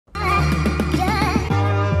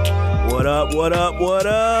What up? What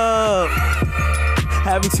up?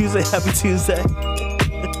 Happy Tuesday. Happy Tuesday.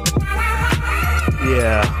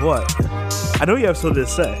 Yeah, what? I know you have something to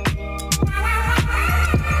say.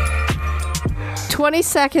 20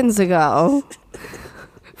 seconds ago.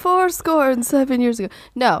 7 years ago.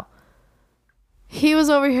 No. He was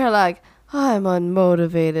over here like, I'm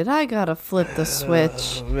unmotivated. I gotta flip the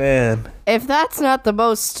switch. Oh, man. If that's not the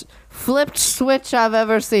most flipped switch I've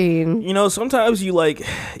ever seen. You know, sometimes you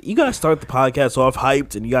gotta start the podcast off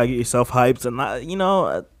hyped and you gotta get yourself hyped. And,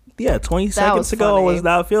 20 seconds ago, I was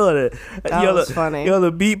not feeling it. That was funny.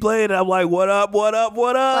 The beat played and I'm like, what up, what up,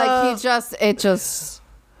 what up? Like, it just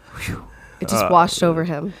washed over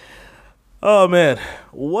him. Oh, man.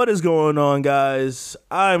 What is going on, guys?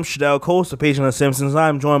 I'm Shadell, co-host of Patient of the Simpsons.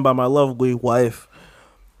 I'm joined by my lovely wife,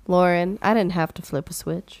 Lauren. I didn't have to flip a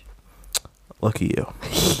switch. Lucky you.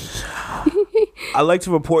 I'd like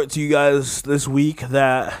to report to you guys this week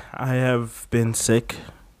that I have been sick.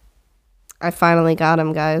 I finally got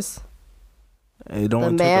him, guys.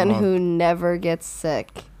 The man who never gets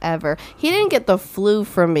sick, ever. He didn't get the flu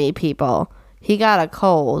from me, people. He got a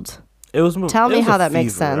cold. Tell me how that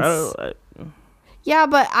makes sense. Yeah,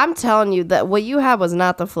 but I'm telling you that what you had was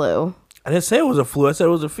not the flu. I didn't say it was a flu. I said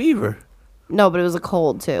it was a fever. No, but it was a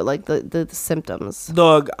cold too, like the symptoms.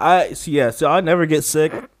 Dog, so I never get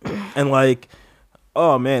sick, and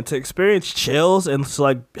oh man, to experience chills and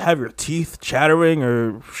to have your teeth chattering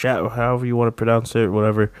or however you want to pronounce it,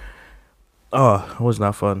 whatever. Oh, it was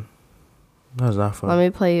not fun. That was not fun. Let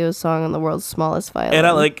me play you a song on the world's smallest violin.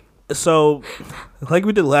 And like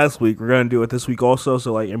we did last week, we're gonna do it this week also.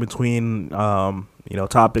 So in between,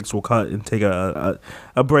 topics, we'll cut and take a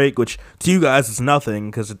break, which to you guys is nothing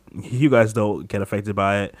because you guys don't get affected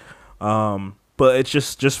by it. But it's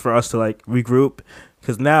just for us to regroup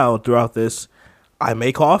because now throughout this, I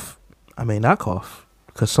may cough, I may not cough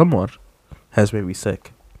because someone has made me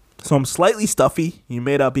sick. So I'm slightly stuffy. You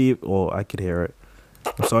may not be. Well, I could hear it.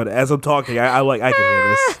 So as I'm talking, I can hear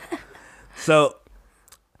this. So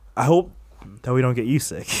I hope that we don't get you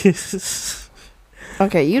sick.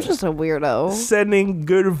 Okay, you're just a weirdo. Sending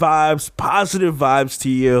good vibes, positive vibes to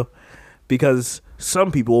you, because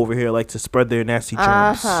some people over here like to spread their nasty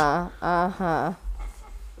germs. Ugh.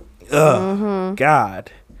 Mm-hmm.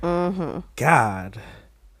 God. Mm-hmm. God.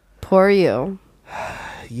 Poor you.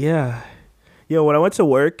 Yeah. When I went to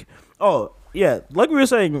work, like we were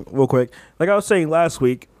saying real quick, like I was saying last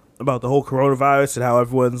week about the whole coronavirus and how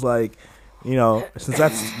everyone's since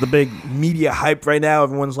that's the big media hype right now,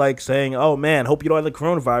 everyone's saying, oh man, hope you don't have the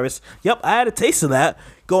coronavirus. Yep, I had a taste of that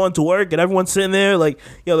going to work and everyone's sitting there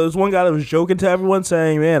there was one guy that was joking to everyone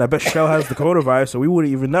saying, man, I bet Shell has the coronavirus, so we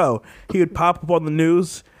wouldn't even know. He would pop up on the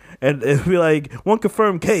news and it'd be like, one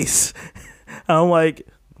confirmed case. And I'm like,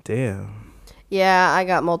 damn. Yeah, I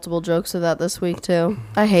got multiple jokes of that this week too.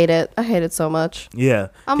 I hate it. I hate it so much. Yeah.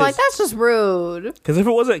 I'm like, that's just rude. Because if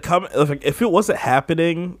it wasn't if it wasn't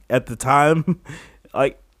happening at the time,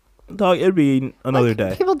 dog, it'd be another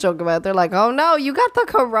day. People joke about it. They're like, oh no, you got the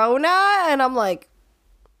corona? And I'm like,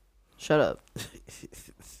 shut up.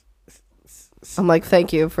 I'm like,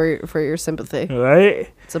 thank you for your sympathy. Right?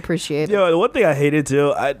 It's appreciated. The one thing I hated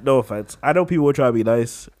too, no offense, I know people would try to be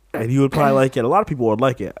nice. And you would probably like it. A lot of people would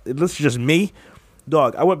like it. This is just me.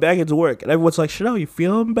 Dog, I went back into work. And everyone's like, Chanel, you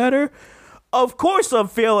feeling better? Of course I'm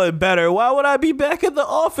feeling better. Why would I be back in the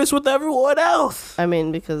office with everyone else? I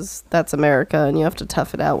mean, because that's America. And you have to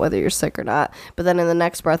tough it out whether you're sick or not. But then in the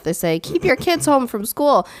next breath, they say, keep your kids home from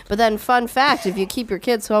school. But then fun fact, if you keep your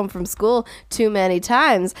kids home from school too many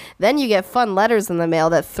times, then you get fun letters in the mail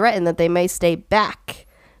that threaten that they may stay back.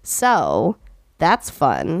 So that's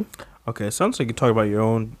fun. Okay, sounds like you're talking about your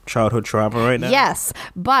own childhood trauma right now. Yes,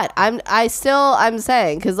 but I'm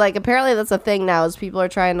saying, because apparently that's a thing now, is people are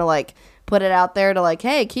trying to put it out there to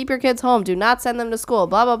hey, keep your kids home, do not send them to school,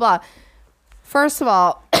 blah blah blah. First of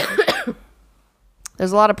all,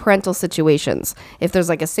 there's a lot of parental situations. If there's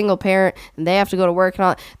a single parent and they have to go to work and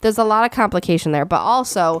all, there's a lot of complication there. But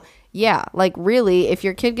also, yeah, really, if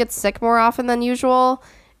your kid gets sick more often than usual,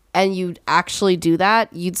 and you actually do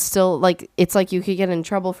that, you'd still, it's you could get in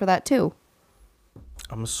trouble for that too.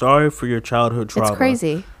 I'm sorry for your childhood trauma. It's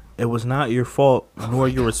crazy. It was not your fault nor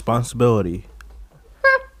your responsibility.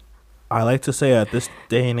 I like to say at this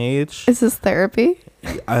day and age. Is this therapy?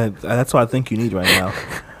 That's what I think you need right now.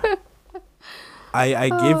 I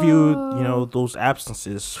give you, those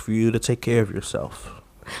absences for you to take care of yourself.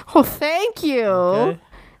 Oh, thank you. Okay?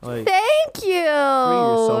 Thank you. Free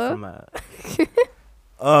yourself from that.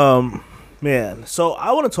 Man, so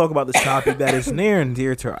I want to talk about this topic that is near and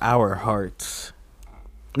dear to our hearts.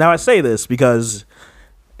 Now, I say this because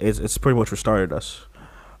it's pretty much what started us.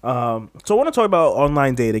 So I want to talk about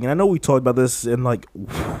online dating, and I know we talked about this in like,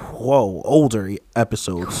 older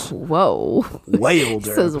episodes, Whoa. way He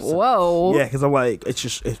older. says, episodes. whoa. Yeah, because I'm like,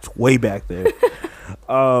 it's way back there.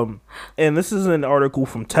 And this is an article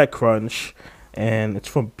from TechCrunch, and it's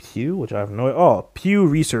from Pew, which I have no. Pew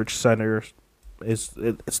Research Center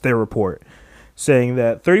it's their report saying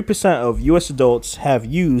that 30% of U.S. adults have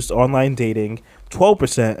used online dating.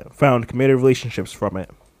 12% found committed relationships from it.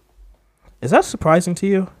 Is that surprising to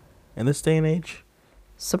you in this day and age?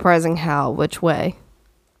 Surprising how? Which way?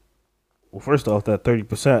 Well, first off, that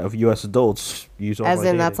 30% of U.S. adults use online As in,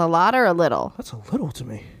 dating. that's a lot or a little? That's a little to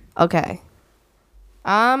me. Okay.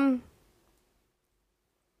 I'd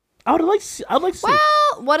like to see.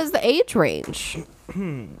 Well, what is the age range?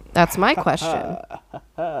 That's my question.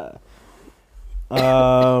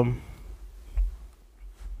 Man,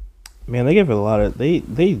 they give it a lot of. They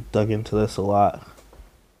dug into this a lot.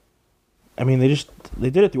 I mean, they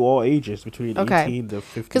did it through all ages between 18 to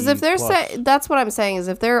 50. Because if they're that's what I'm saying is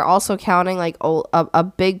if they're also counting like a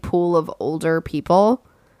big pool of older people,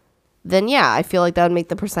 then yeah, I feel like that would make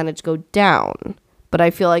the percentage go down. But I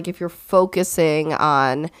feel like if you're focusing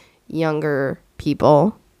on younger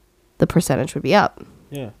people, the percentage would be up.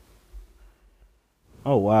 Yeah.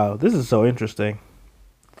 Oh wow, this is so interesting.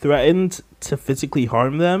 Threatened to physically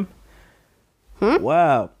harm them.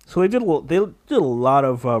 Wow. So they did a lot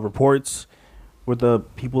of reports with the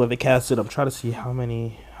people that they casted. I'm trying to see how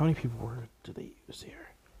many people did they use here.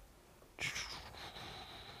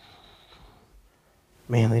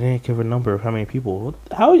 Man, they didn't give a number of how many people.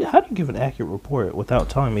 How do you give an accurate report without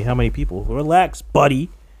telling me how many people? Relax, buddy.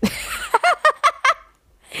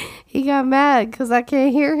 He got mad because I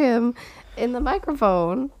can't hear him in the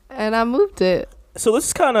microphone, and I moved it. So this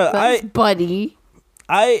is kind of buddy.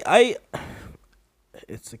 I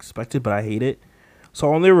it's expected, but I hate it.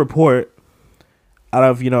 So on their report, out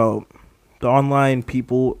of the online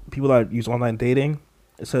people that use online dating,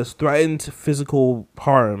 it says threatened physical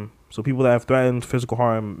harm. So people that have threatened physical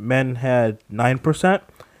harm, men had 9%,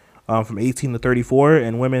 from 18 to 34,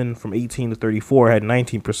 and women from 18 to 34 had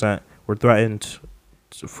 19% were threatened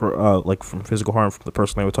for from physical harm from the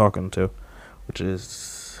person they were talking to, which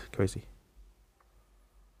is crazy.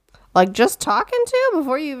 Like just talking to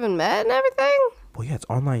before you even met and everything? Well, yeah, it's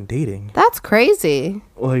online dating. That's crazy.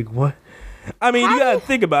 Like what? I mean, you gotta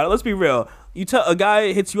think about it. Let's be real. You tell a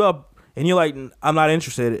guy hits you up and you're like, I'm not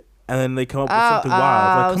interested, and then they come up with something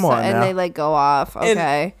wild. Like, come on and now. they like go off.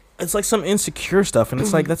 Okay. And it's like some insecure stuff, and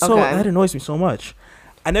it's like that annoys me so much.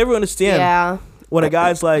 I never understand when a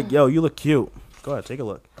guy's like, "Yo, you look cute." Go ahead, take a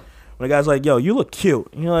look. When a guy's like, "Yo, you look cute,"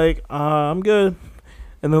 and you're like, I'm good.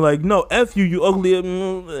 And they're like, "No, F you, you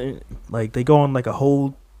ugly." Like they go on like a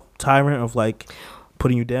whole tyrant of like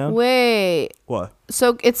putting you down. Wait. What?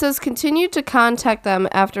 So it says continued to contact them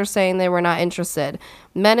after saying they were not interested.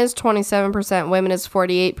 Men is 27%, women is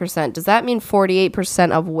 48%. Does that mean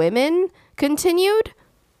 48% of women continued?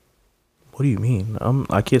 What do you mean?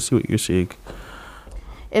 I can't see what you're seeing.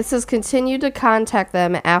 It says continue to contact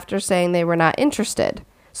them after saying they were not interested.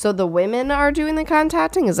 So the women are doing the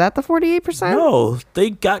contacting? Is that the 48%? No,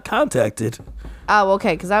 they got contacted. Oh,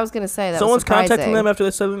 okay, because I was going to say that Someone's was surprising. contacting them after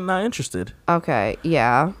they said they're not interested. Okay,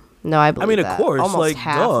 yeah. No, I believe of that. course, Almost like,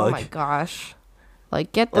 half. dog. Oh my gosh.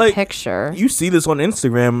 Like, get the picture. You see this on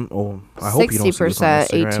Instagram. Oh, I hope you don't see this on 60%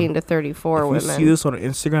 Instagram. 18 to 34 if women. you see this on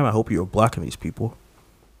Instagram, I hope you're blocking these people.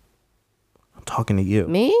 I'm talking to you.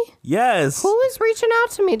 Me? Yes. Who is reaching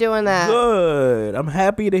out to me doing that? Good. I'm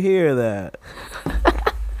happy to hear that.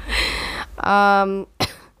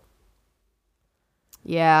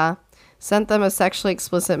 Yeah. Sent them a sexually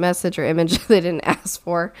explicit message or image they didn't ask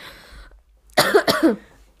for.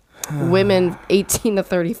 Women 18 to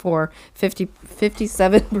 34,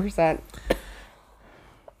 57%.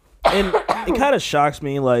 And it kind of shocks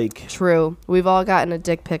me, like... True. We've all gotten a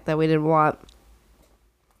dick pic that we didn't want.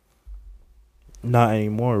 Not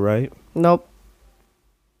anymore, right? Nope.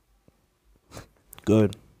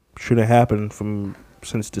 Good. Should have happened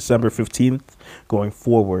since December 15th going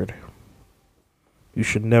forward. You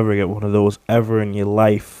should never get one of those ever in your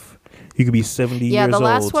life. You could be 70 years old. Yeah, the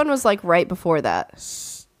last one was like right before that.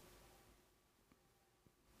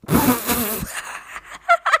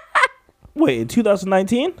 Wait, in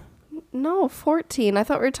 2019? No, 14. I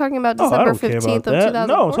thought we were talking about I December don't care 15th about of that. 2014.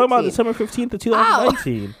 No, I'm talking about December 15th of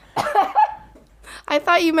 2019. I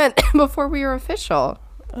thought you meant before we were official.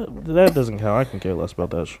 That doesn't count. I can care less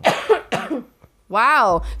about that shit.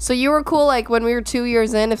 Wow. So you were cool like when we were 2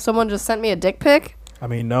 years in if someone just sent me a dick pic? I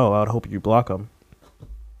mean, no, I would hope you block them.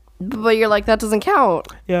 But you're like, that doesn't count.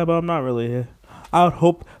 Yeah, but I'm not really. I would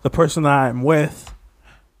hope the person that I'm with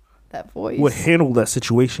That voice. would handle that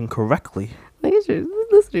situation correctly. Listen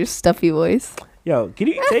to your stuffy voice. Yo, can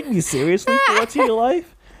you take me seriously for once in your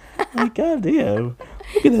life? Like, goddamn.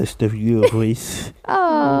 Look at that stuffy voice.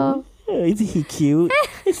 Oh. Isn't he cute?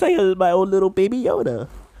 It's like my old little baby Yoda.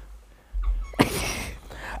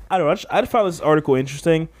 I don't know. I just found this article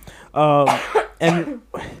interesting. And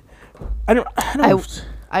I don't.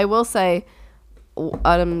 I will say, the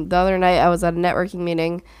other night I was at a networking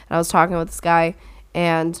meeting and I was talking with this guy,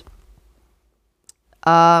 and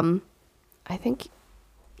I think,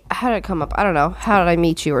 how did it come up? I don't know. How did I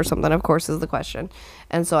meet you or something? Of course is the question.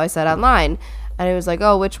 And so I said online, and he was like,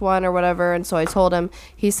 oh, which one or whatever. And so I told him.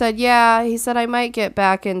 He said, yeah. He said, I might get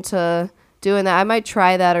back into doing that. I might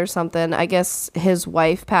try that or something. I guess his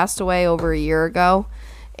wife passed away over a year ago.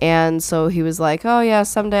 And so he was like, oh, yeah,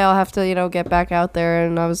 someday I'll have to, get back out there.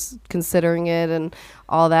 And I was considering it and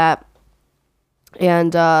all that.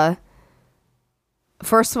 And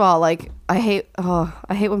first of all, like, I hate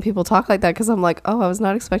when people talk like that, because I'm like, oh, I was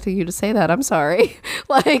not expecting you to say that. I'm sorry.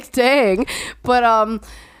 Like, dang. But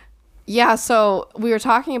yeah, so we were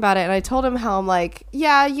talking about it, and I told him how I'm like,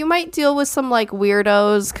 yeah, you might deal with some like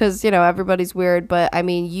weirdos, because everybody's weird, but I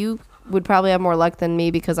mean, you would probably have more luck than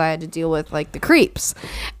me, because I had to deal with like the creeps.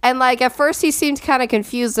 And like at first he seemed kind of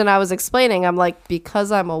confused, and I was explaining, I'm like,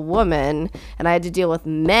 because I'm a woman and I had to deal with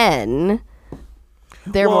men,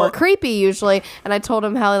 they're more creepy usually. And I told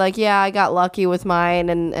him how like, yeah, I got lucky with mine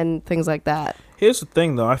and things like that. Here's the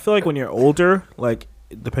thing though, I feel like when you're older, like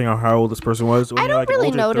depending on how old this person was, when I don't like really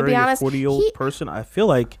older, know, to be honest. 40-year-old person, I feel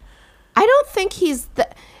like I don't think he's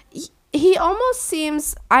he almost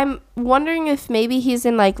seems, I'm wondering if maybe he's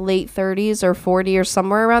in like late 30s or 40 or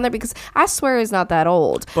somewhere around there, because I swear he's not that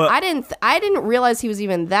old. But I didn't realize he was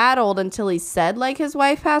even that old until he said like his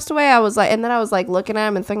wife passed away. I was like, and then I was like looking at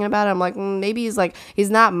him and thinking about it. I'm like, maybe he's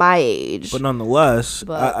not my age. But nonetheless,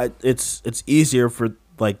 it's easier for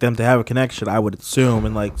like them to have a connection, I would assume,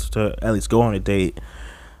 and like to at least go on a date.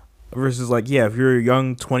 Versus like, yeah, if you're a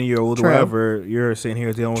young 20-year-old or whatever, you're sitting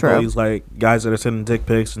here dealing with all these like guys that are sending dick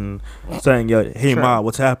pics and saying, "Yo, hey ma,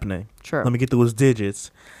 what's happening? Let me get those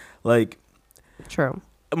digits." Like,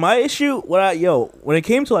 my issue when it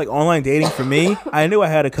came to like online dating for me, I knew I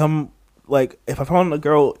had to come, like, if I found a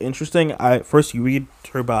girl interesting, first you read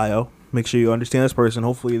her bio, make sure you understand this person.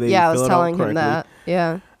 Hopefully they I fill was it telling out correctly. him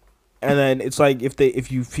that. And then it's like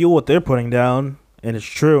if you feel what they're putting down and it's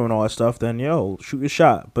true and all that stuff, then shoot your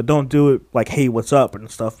shot. But don't do it like, hey, what's up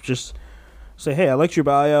and stuff. Just say, hey, I liked your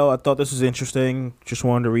bio. I thought this was interesting. Just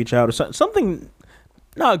wanted to reach out, or something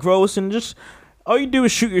not gross, and just all you do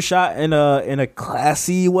is shoot your shot in a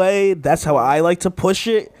classy way. That's how I like to push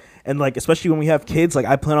it. And like, especially when we have kids, like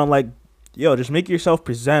I plan on like, just make yourself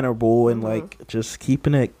presentable and like just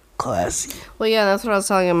keeping it classy. Well, yeah, that's what I was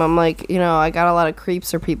telling him. I'm like, I got a lot of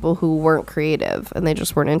creeps or people who weren't creative and they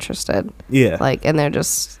just weren't interested. Yeah. Like, and they're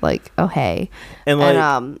just like, oh, hey. And like,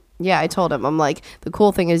 I told him, I'm like, the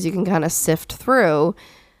cool thing is you can kind of sift through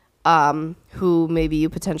who maybe you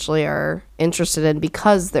potentially are interested in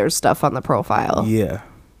because there's stuff on the profile. Yeah.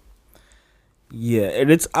 Yeah.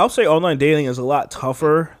 And I'll say online dating is a lot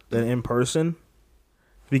tougher than in person,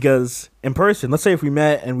 because in person, let's say if we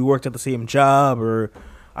met and we worked at the same job, or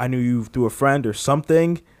I knew you through a friend or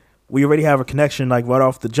something, we already have a connection like right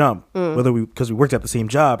off the jump, whether because we worked at the same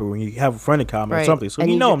job or when you have a friend in common or something. So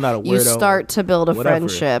I'm not a weirdo. You start to build a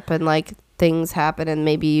friendship and like things happen and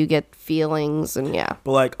maybe you get feelings and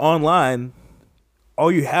But like online,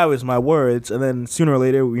 all you have is my words, and then sooner or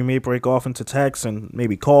later we may break off into texts and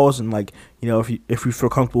maybe calls, and like if we feel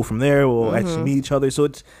comfortable from there, we'll actually meet each other. So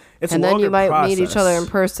it's and a then you might process. meet each other in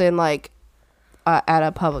person like at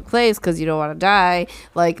a public place because you don't want to die.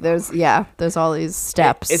 Like there's all these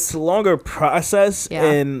steps. It's a longer process,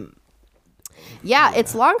 and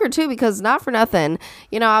it's longer too, because not for nothing,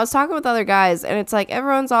 I was talking with other guys and it's like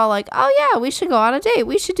everyone's all like, oh yeah, we should go on a date,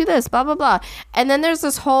 we should do this, blah blah blah, and then there's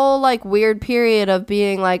this whole like weird period of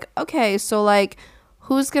being like, okay, so like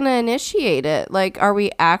who's gonna initiate it? Like, are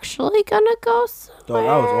we actually gonna go somewhere?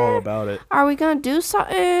 I was all about it. Are we gonna do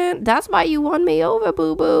something? That's why you won me over,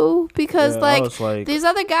 boo boo. Because like these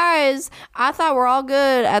other guys, I thought were all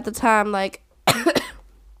good at the time. Like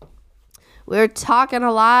we were talking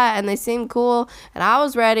a lot and they seemed cool and I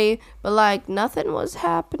was ready, but like nothing was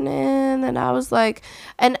happening. And I was like,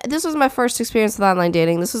 and this was my first experience with online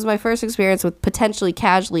dating. This was my first experience with potentially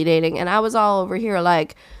casually dating. And I was all over here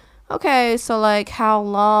like, okay, so like how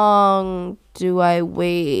long do I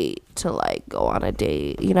wait to like go on a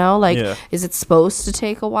date? Is it supposed to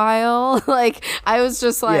take a while? Like I was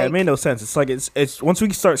just like, it made no sense. It's like it's once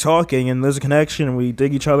we start talking and there's a connection and we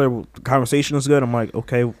dig each other, the conversation is good, I'm like,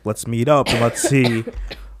 okay, let's meet up and let's see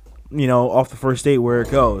off the first date where it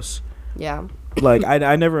goes. Yeah. Like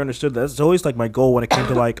I never understood that. It's always like my goal when it came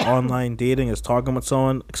to like online dating is talking with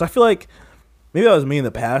someone, because I feel like maybe that was me in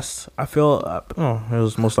the past. I feel it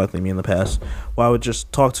was most likely me in the past. Where I would just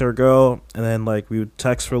talk to a girl and then like we would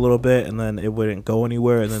text for a little bit and then it wouldn't go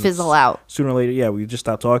anywhere and then Fizzle out. Sooner or later, yeah, we just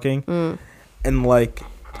stop talking. And like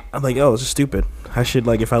I'm like, oh, this is stupid. I should,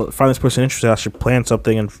 like, if I find this person interested, I should plan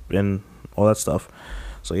something and all that stuff.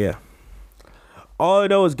 So yeah. All I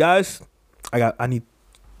know is, guys, I need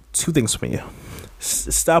 2 things from you.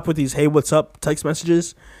 Stop with these "Hey, what's up" text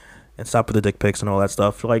messages, and stop with the dick pics and all that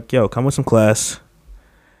stuff. Like, yo, come with some class.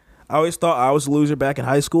 I always thought I was a loser back in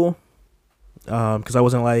high school, because I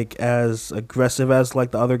wasn't like as aggressive as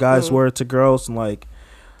like the other guys were to girls, and like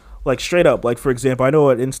straight up. Like, for example, I know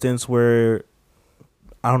an instance where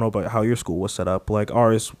I don't know about how your school was set up. Like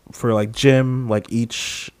ours, for like gym, like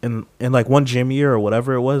each in like one gym year or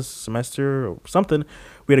whatever it was, semester or something,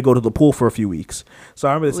 we had to go to the pool for a few weeks. So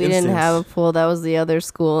I remember this instance. We didn't have a pool. That was the other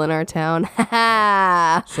school in our town.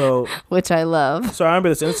 So, which I love. So I remember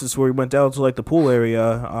this instance where we went down to like the pool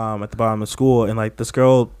area at the bottom of the school, and like this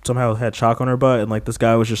girl somehow had chalk on her butt, and like this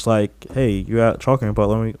guy was just like, "Hey, you got chalk on your butt?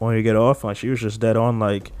 Want me to get off?" And like she was just dead on,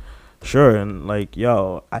 like, sure. And like,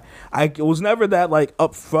 yo, I was never that like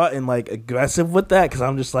upfront and like aggressive with that, because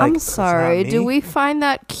I'm just like, I'm sorry, do we find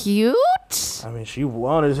that cute? I mean, she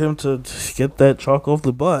wanted him to get that chalk off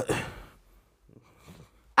the butt.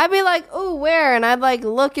 I'd be like, ooh, where? And I'd like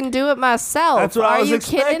look and do it myself. That's what I was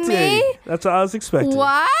expecting. Kidding me? That's what I was expecting.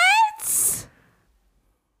 What?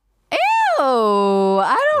 Ew,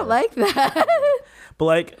 I don't like that. But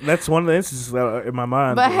like, that's one of the instances that are in my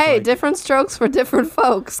mind. But hey, like, different strokes for different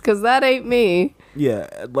folks, because that ain't me.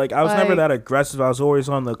 Yeah, like I was never that aggressive. I was always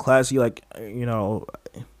on the classy, like,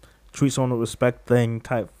 treat someone with respect thing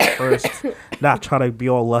type first. Not try to be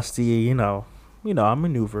all lusty, I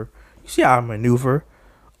maneuver. You see how I maneuver?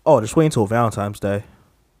 Oh, just wait until Valentine's Day.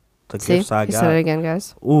 The gifts I got. Said it again,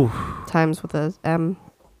 guys. Ooh. Times with a M.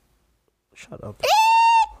 Shut up.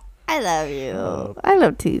 I love you. I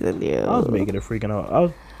love teasing you. I was making it freaking out. I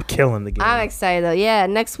was killing the game. I'm excited though. Yeah,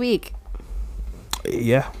 next week.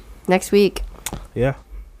 Yeah. Next week. Yeah.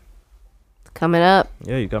 It's coming up.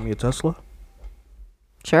 Yeah, you got me a Tesla?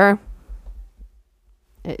 Sure.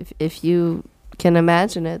 If you can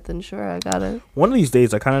imagine it, then sure, I got it. One of these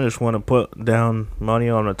days, I kind of just want to put down money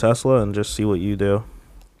on a Tesla and just see what you do.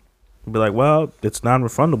 Be like, well, it's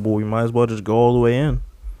non-refundable. We might as well just go all the way in.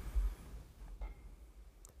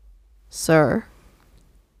 Sir,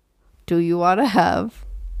 do you want to have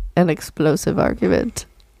an explosive argument?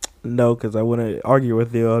 No, because I wouldn't argue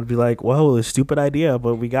with you. I'd be like, well, it's a stupid idea,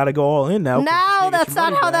 but we got to go all in now. No, that's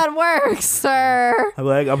not how that works, sir. I'm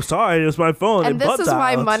like, I'm sorry, it's my phone. And this is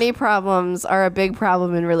why money problems are a big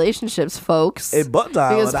problem in relationships, folks. It butt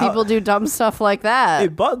dialed. Because people do dumb stuff like that.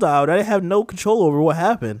 It butt dialed. I didn't have no control over what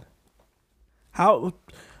happened. How?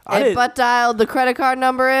 It butt dialed the credit card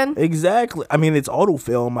number in? Exactly. I mean, it's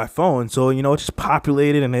autofill on my phone, so, it just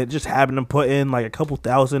populated, and it just happened to put in like a couple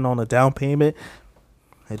thousand on a down payment.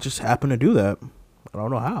 It just happened to do that. I don't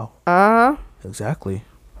know how. Uh-huh. Exactly.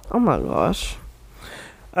 Oh, my gosh.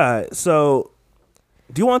 All right, so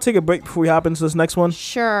do you want to take a break before we hop into this next one?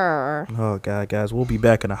 Sure. Oh, God, guys, we'll be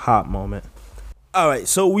back in a hot moment. All right,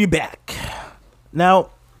 so we back.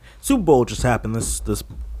 Now, Super Bowl just happened this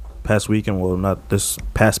past weekend. Well, not this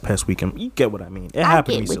past weekend. You get what I mean. It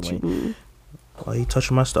happened recently. Oh, he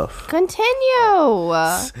touching my stuff. Continue. Oh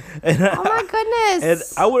my goodness. And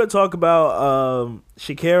I want to talk about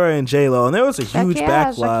Shakira and J-Lo, and there was a huge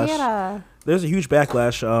backlash. Shakira. There's a huge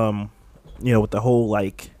backlash, with the whole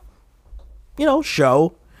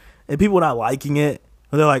show, and people not liking it.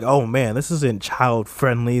 And they're like, "Oh man, this isn't child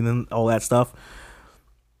friendly," and then all that stuff.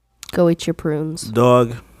 Go eat your prunes,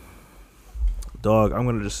 dog. I'm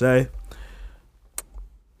gonna just say,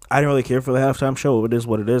 I didn't really care for the halftime show. It is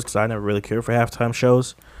what it is, because I never really cared for halftime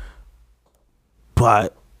shows.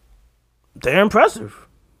 But they're impressive.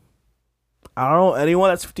 I don't know anyone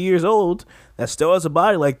that's 50 years old that still has a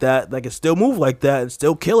body like that can still move like that and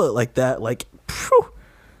still kill it like that. Like, phew.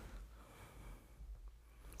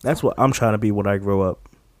 That's what I'm trying to be when I grow up.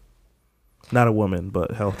 Not a woman,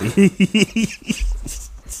 but healthy.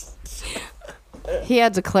 He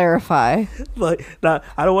had to clarify. Like,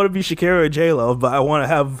 I don't want to be Shakira or J-Lo, but I want to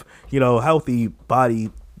have, healthy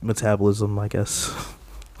body metabolism, I guess.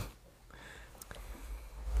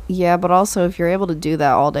 Yeah, but also if you're able to do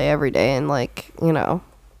that all day, every day, and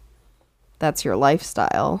that's your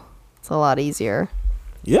lifestyle, it's a lot easier.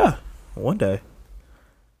 Yeah, one day.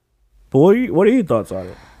 But what are your thoughts on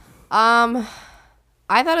it? I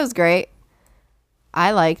thought it was great.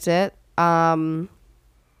 I liked it.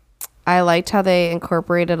 I liked how they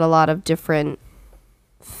incorporated a lot of different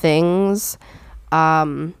things.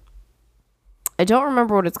 I don't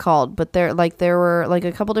remember what it's called, but there were like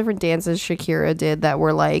a couple different dances Shakira did that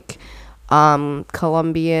were like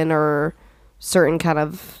Colombian or certain kind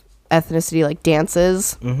of ethnicity like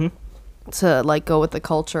dances to like go with the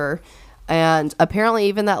culture. And apparently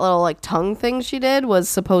even that little like tongue thing she did was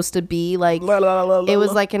supposed to be like it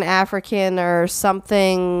was like an African or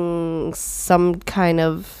something, some kind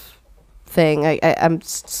of thing. I'm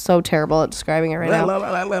so terrible at describing it right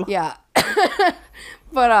now. Yeah.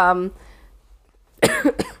 But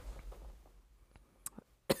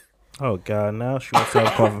oh god, now she wants to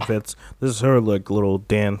have coughing fits. This is her like little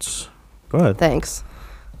dance. Go ahead. Thanks.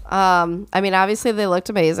 I mean, obviously they looked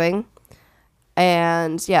amazing.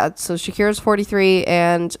 And yeah, so Shakira's 43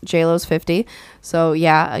 and J-Lo's 50. So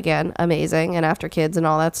yeah, again, amazing. And after kids and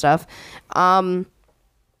all that stuff.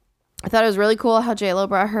 I thought it was really cool how J-Lo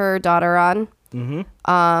brought her daughter on.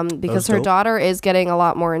 Because her daughter is getting a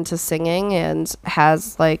lot more into singing and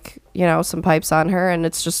has like, you know, some pipes on her, and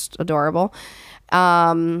it's just adorable.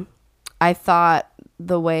 I thought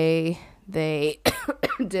the way they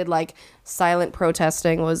did like silent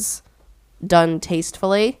protesting was done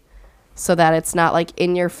tastefully, so that it's not like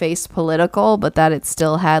in your face political, but that it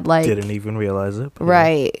still had like didn't even realize it.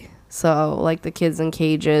 Right. Yeah. So like the kids in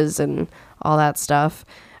cages and all that stuff.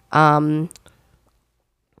 And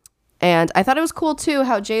I thought it was cool too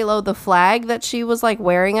how J-Lo, the flag that she was like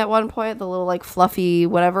wearing at one point, the little like fluffy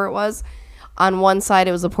whatever it was, on one side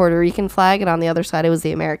it was a Puerto Rican flag and on the other side it was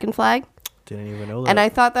the American flag. Didn't even know that. And I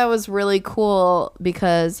thought that was really cool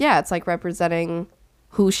because yeah, it's like representing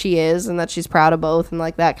who she is and that she's proud of both and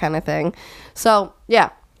like that kind of thing. So yeah,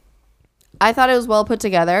 I thought it was well put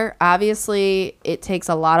together. Obviously it takes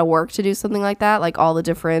a lot of work to do something like that, like all the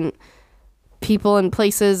different people and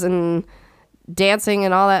places and dancing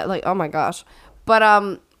and all that, like oh my gosh. But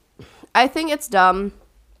I think it's dumb,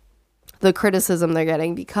 the criticism they're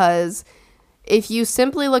getting, because if you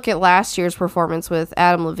simply look at last year's performance with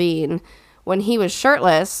Adam Levine when he was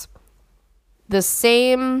shirtless, the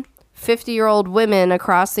same 50-year-old women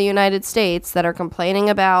across the United States that are complaining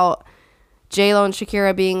about J-Lo and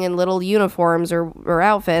Shakira being in little uniforms or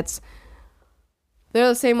outfits, they're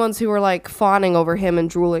the same ones who were like fawning over him and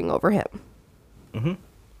drooling over him.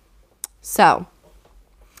 So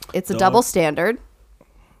it's a double standard.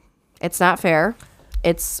 It's not fair.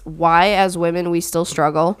 It's why as women we still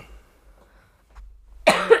struggle.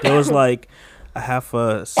 There was like a half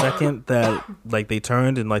a second that like they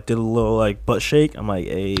turned and like did a little like butt shake. I'm like,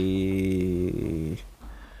 hey.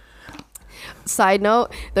 Side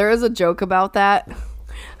note, there is a joke about that.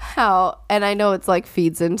 How, and I know it's like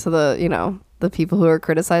feeds into the, you know, the people who are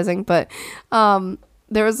criticizing, but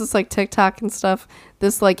there was this like TikTok and stuff,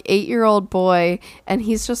 this like 8-year-old boy, and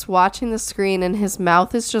he's just watching the screen and his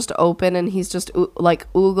mouth is just open and he's just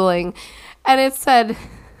like oogling, and it said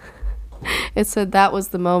that was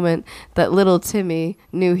the moment that little Timmy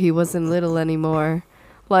knew he wasn't little anymore,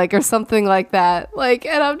 like, or something like that, like,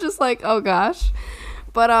 and I'm just like, oh gosh.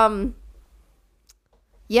 But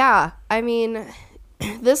yeah, I mean,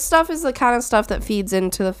 this stuff is the kind of stuff that feeds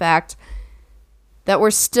into the fact that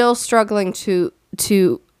we're still struggling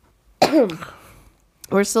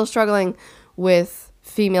we're still struggling with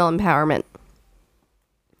female empowerment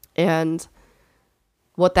and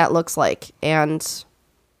what that looks like. And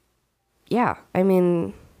yeah, I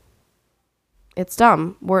mean, it's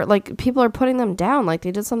dumb. We're like, people are putting them down like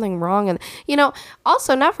they did something wrong. And, you know,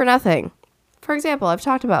 also not for nothing. For example, I've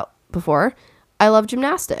talked about before, I love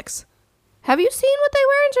gymnastics. Have you seen what they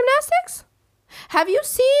wear in gymnastics? Have you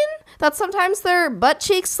seen that sometimes their butt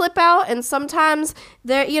cheeks slip out and sometimes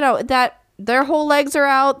they're, you know, that their whole legs are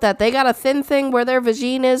out, that they got a thin thing where their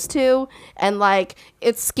vagina is too, and like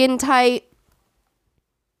it's skin tight.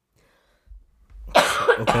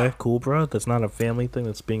 Okay, cool, bro. That's not a family thing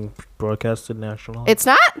that's being broadcasted nationally. It's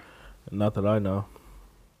not? Not that I know.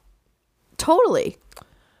 Totally.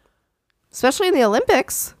 Especially in the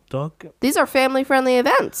Olympics. Dog. These are family-friendly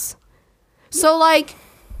events. So, like,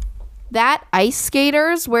 that ice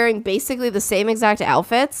skaters wearing basically the same exact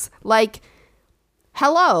outfits, like,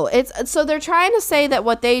 hello. So they're trying to say that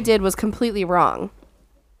what they did was completely wrong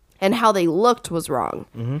and how they looked was wrong.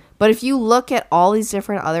 Mm-hmm. But if you look at all these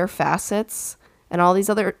different other facets and all these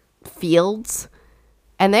other fields,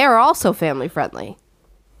 and they are also family-friendly,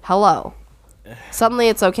 hello. Suddenly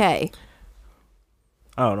it's okay.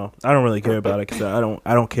 I don't know. I don't really care about it because I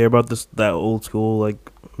don't care about that old school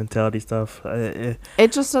like mentality stuff.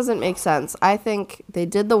 It just doesn't make sense. I think they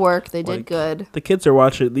did the work. They did good. The kids are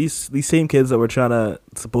watching these same kids that we're trying to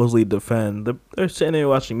supposedly defend. They're sitting there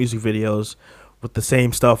watching music videos with the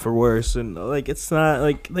same stuff or worse, and like it's not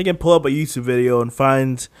like they can pull up a YouTube video and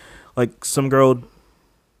find like some girl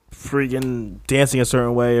freaking dancing a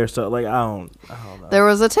certain way or so. Like I don't know. There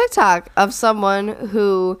was a TikTok of someone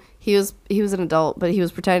who he was an adult, but he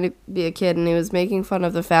was pretending to be a kid, and he was making fun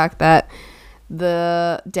of the fact that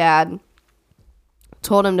the dad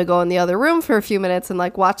told him to go in the other room for a few minutes and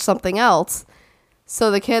like watch something else. So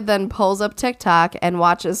the kid then pulls up TikTok and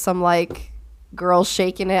watches some like girl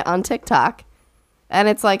shaking it on TikTok. And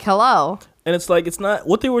it's like, hello. And it's like, it's not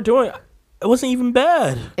what they were doing. It wasn't even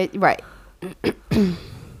bad. Right. It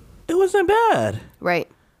wasn't bad. Right.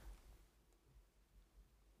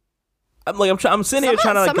 I'm sitting here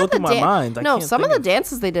trying to like go through my mind. Some of the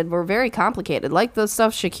dances they did were very complicated. Like the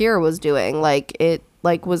stuff Shakira was doing, like it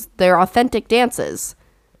like was their authentic dances.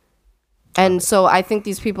 And so I think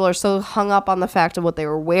these people are so hung up on the fact of what they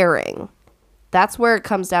were wearing. That's where it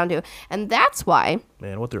comes down to. And that's why.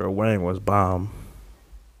 Man, what they were wearing was bomb.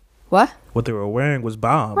 What? What they were wearing was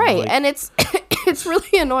bomb. Right. Like, and it's it's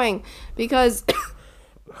really annoying because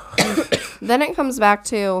then it comes back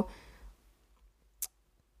to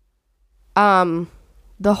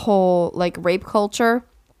the whole like rape culture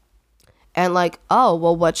and like, oh,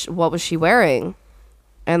 well, what was she wearing?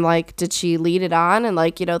 And like, did she lead it on? And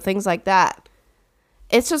like, things like that.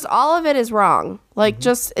 It's just all of it is wrong. Like,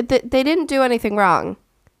 they didn't do anything wrong.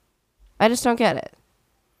 I just don't get it.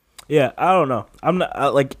 Yeah, I don't know. I don't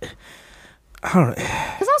know.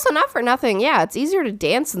 It's also not for nothing. Yeah, it's easier to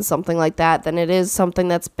dance in something like that than it is something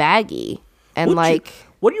that's baggy. And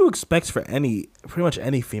what do you expect for pretty much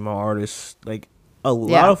any female artist? Like, a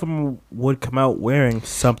lot of them would come out wearing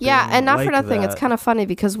something. Yeah, and not like for nothing. that. It's kind of funny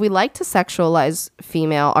because we like to sexualize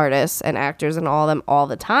female artists and actors and all of them all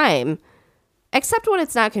the time, except when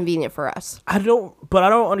it's not convenient for us. I don't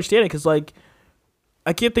understand it because, like,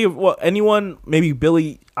 I can't think of anyone, maybe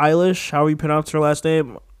Billie Eilish, how you pronounce her last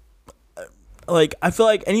name. Like, I feel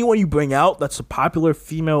like anyone you bring out that's a popular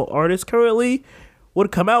female artist currently would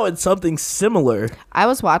come out in something similar. I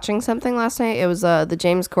was watching something last night. It was the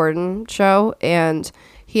James Corden show, and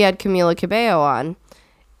he had Camila Cabello on.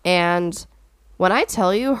 And when I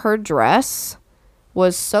tell you her dress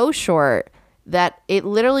was so short that it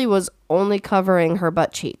literally was only covering her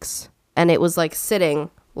butt cheeks. And it was like sitting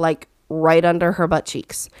like right under her butt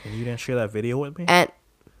cheeks. And you didn't share that video with me? And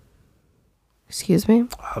excuse me?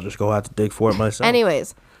 I'll just go out to dig for it myself.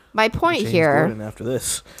 Anyways, my point James here Corden after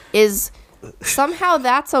this is somehow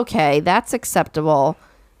that's okay. That's acceptable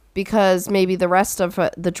because maybe the rest of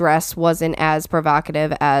the dress wasn't as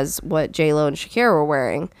provocative as what J-Lo and Shakira were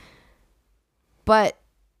wearing. But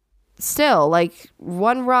still, like,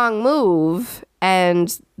 one wrong move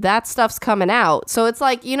and that stuff's coming out. So it's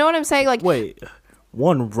like, you know what I'm saying? Like, wait,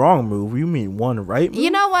 one wrong move? You mean one right move? You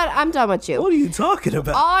know what? I'm done with you. What are you talking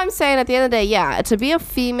about? All I'm saying at the end of the day, yeah, to be a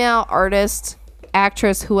female artist,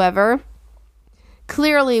 actress, whoever,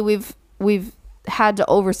 clearly we've had to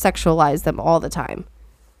over-sexualize them all the time.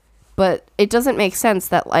 But it doesn't make sense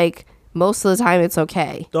that, like, most of the time it's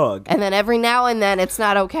okay. Dog. And then every now and then it's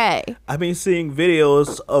not okay. I've been seeing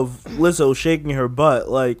videos of Lizzo shaking her butt.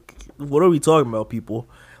 Like, what are we talking about, people?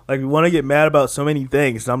 Like, we want to get mad about so many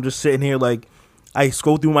things. I'm just sitting here, like, I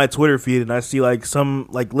scroll through my Twitter feed and I see, like, some,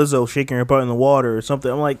 like, Lizzo shaking her butt in the water or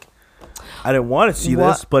something. I'm like, I didn't want to see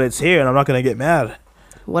this, but it's here and I'm not going to get mad.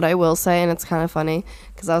 What I will say, and it's kind of funny,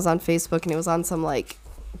 because I was on Facebook and it was on some, like,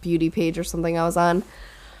 beauty page or something I was on.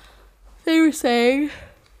 They were saying...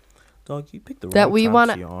 Dog, you picked the wrong that we time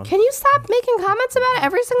want to yawn. Can you stop making comments about it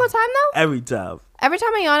every single time, though? Every time. Every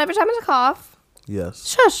time I yawn, every time I cough. Yes.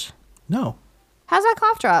 Shush. No. How's that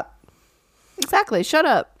cough drop? Exactly. Shut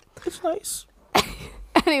up. It's nice.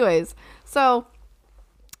 Anyways, so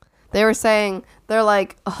they were saying, they're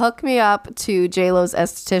like, hook me up to J-Lo's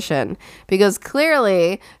esthetician, because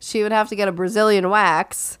clearly she would have to get a Brazilian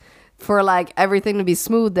wax for, like, everything to be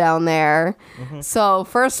smooth down there. Mm-hmm. So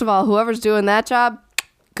first of all, whoever's doing that job,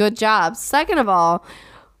 good job. Second of all,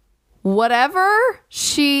 whatever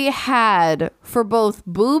she had for both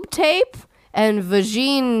boob tape and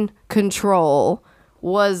vagine control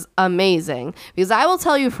was amazing. Because I will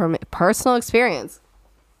tell you from personal experience,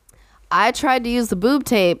 I tried to use the boob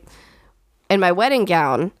tape in my wedding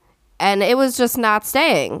gown and it was just not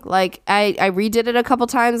staying. Like, I redid it a couple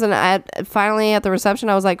times and I finally at the reception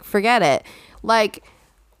I was like, forget it. Like,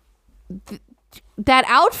 that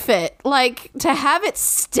outfit, like, to have it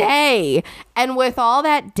stay, and with all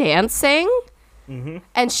that dancing, mm-hmm.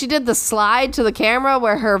 and she did the slide to the camera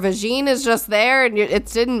where her vagine is just there and it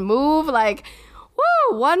didn't move, like,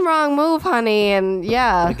 woo, one wrong move, honey, and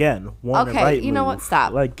yeah. Again, one okay, right you know move. what,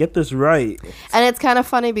 stop. Like, get this right. And it's kind of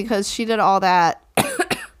funny because she did all that,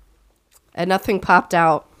 and nothing popped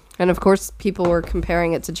out. And of course, people were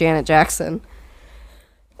comparing it to Janet Jackson.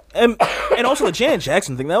 And also the Janet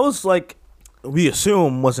Jackson thing, that was like, we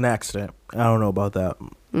assume was an accident. I don't know about that.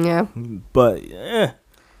 Yeah. But,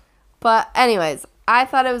 But anyways, I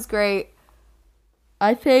thought it was great.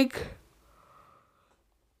 I think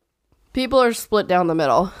people are split down the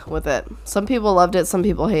middle with it. Some people loved it, some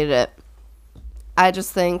people hated it. I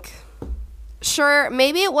just think, sure,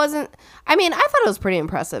 maybe it wasn't. I mean, I thought it was pretty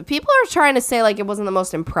impressive. People are trying to say like it wasn't the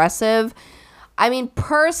most impressive. I mean,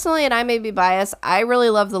 personally, and I may be biased, I really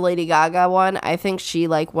love the Lady Gaga one. I think she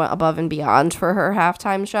like went above and beyond for her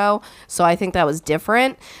halftime show. So I think that was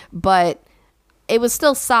different, but it was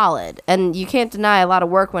still solid. And you can't deny a lot of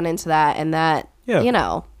work went into that, and that, you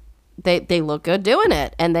know, they look good doing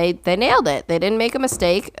it, and they nailed it. They didn't make a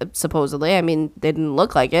mistake, supposedly. I mean, they didn't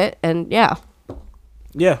look like it, and yeah.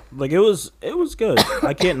 Yeah, like it was good.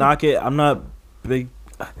 I can't knock it. I'm not big.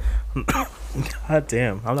 God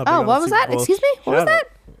damn, I'm not. Big on what was that? Excuse me. What was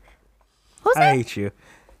that? What was that? I hate you.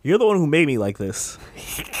 You're the one who made me like this.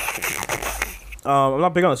 I'm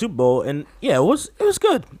not big on the Super Bowl, and yeah, it was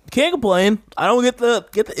good. Can't complain. I don't get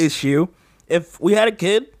the issue. If we had a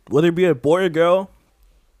kid, whether it be a boy or girl,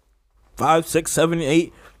 5, 6, 7,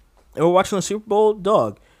 8, and we're watching the Super Bowl,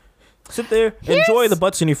 dog. Sit there, enjoy the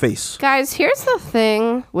butts in your face. Guys, here's the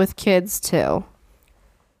thing with kids, too.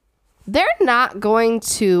 They're not going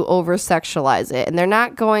to over-sexualize it, and they're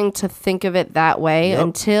not going to think of it that way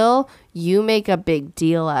until you make a big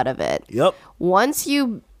deal out of it. Yep. Once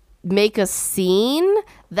you make a scene,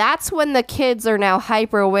 that's when the kids are now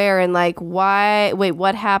hyper-aware and like, wait,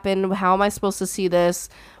 what happened? How am I supposed to see this?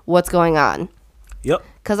 What's going on? Yep.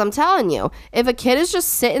 Because I'm telling you, if a kid is just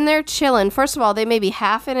sitting there chilling, first of all, they may be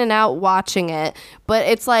half in and out watching it, but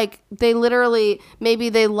it's like they literally, maybe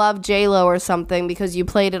they love J-Lo or something because you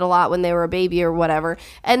played it a lot when they were a baby or whatever,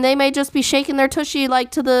 and they may just be shaking their tushy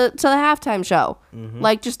like to the halftime show,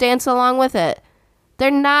 like just dancing along with it.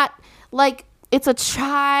 They're not, like, it's a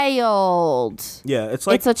child. Yeah, it's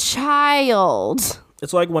like... It's a child.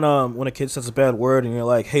 It's like when a kid says a bad word and you're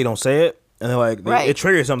like, hey, don't say it. And they're like, it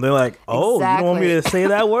triggers something. They're like, oh, You don't want me to say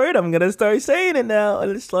that word? I'm going to start saying it now.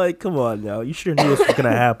 And it's like, come on now. You should have knew this was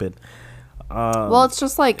going to happen. Well, it's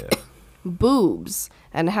just like boobs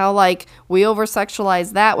and how like we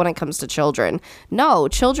over-sexualize that when it comes to children. No,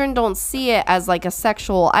 children don't see it as like a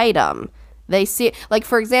sexual item. They see it, like,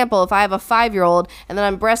 for example, if I have a 5-year-old and then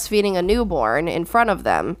I'm breastfeeding a newborn in front of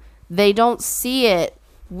them, they don't see it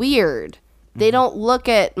weird. They don't look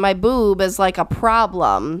at my boob as like a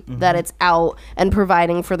problem that it's out and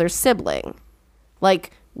providing for their sibling.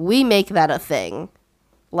 Like, we make that a thing.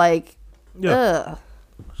 Like, ugh.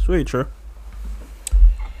 Sweet, sure.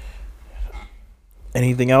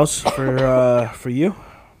 Anything else for you?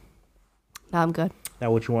 No, I'm good.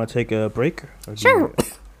 Now, would you want to take a break? Sure.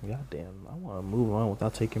 God damn, I want to move on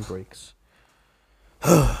without taking breaks.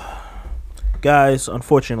 Guys,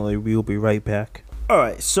 unfortunately, we will be right back. All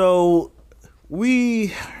right, so... I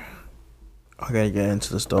gotta get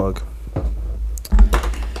into this, dog.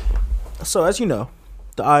 So, as you know,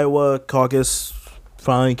 the Iowa caucus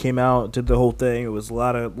finally came out, did the whole thing. It was a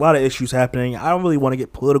lot of issues happening. I don't really want to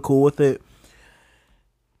get political with it.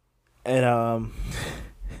 And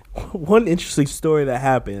one interesting story that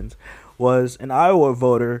happened was an Iowa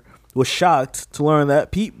voter was shocked to learn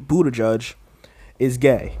that Pete Buttigieg is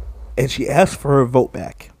gay, and she asked for her vote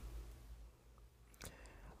back.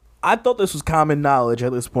 I thought this was common knowledge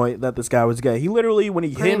at this point that this guy was gay. He literally, when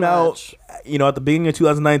he came out, at the beginning of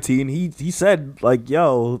 2019, he said, like,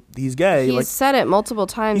 yo, he's gay. He's like, said it multiple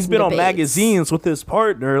times. He's been on magazines with his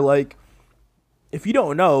partner. Like, if you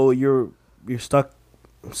don't know, you're stuck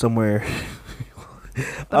somewhere.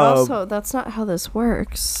 But also, that's not how this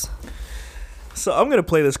works. So I'm going to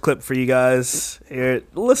play this clip for you guys. Here,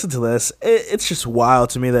 listen to this. It's just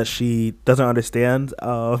wild to me that she doesn't understand.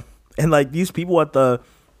 And, like, these people at the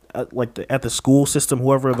school system,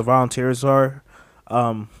 whoever the volunteers are,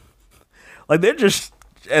 like, they're just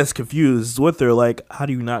as confused with her. Like, how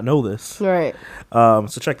do you not know this? Right. So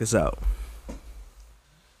check this out.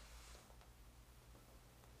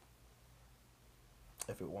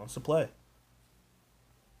 If it wants to play.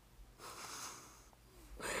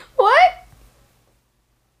 What?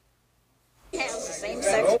 Same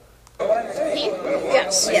sex.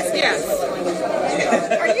 Yes.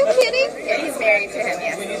 Are you kidding? Yeah, he's married to him,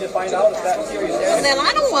 yes. We need to find out if that's serious. Well, then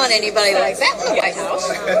I don't want anybody like that in the White House.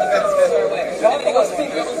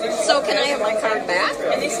 So can I have my card back?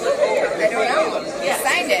 And still there. I don't know. He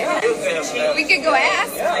signed it. We could go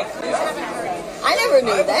ask. I never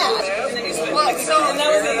knew that. Well, so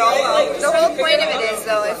the whole point of it is,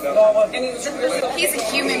 though, if he's a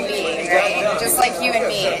human being, right? Just like you and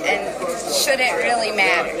me, and should it really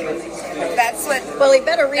matter? That's what. Well, he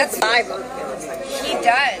better read the Bible. He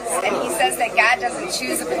does, and he says that God doesn't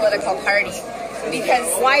choose a political party because.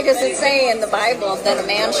 Why does it say in the Bible that a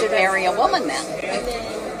man should marry a woman then?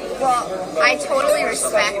 Well, I totally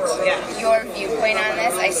respect your viewpoint on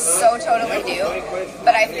this. I so totally do.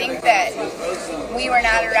 But I think that we were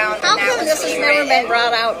not around. How come this has never been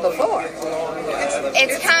brought out before?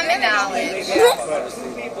 It's common knowledge.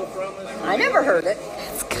 I never heard it.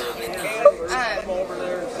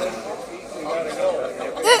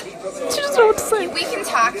 She doesn't know what to say. We can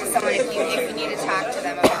talk to someone if you need to talk to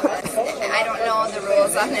them about this. I don't know the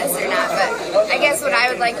rules on this or not, but I guess what I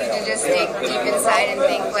would like you to just dig deep inside and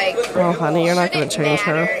think like, Oh, honey, you're not going to should it change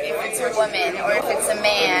matter her. if it's a woman or if it's a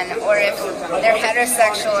man or if they're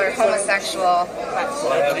heterosexual or homosexual,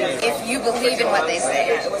 if you believe in what they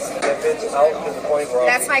say.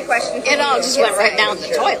 That's my question. It all just went right down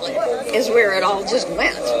the toilet, is where it all just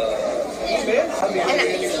went. And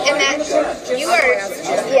that you are,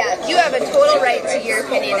 yeah, you have a total right to your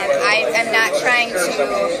opinion, and I am not trying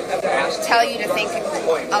to tell you to think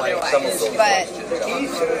otherwise, but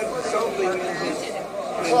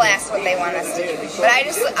we'll ask what they want us to do. But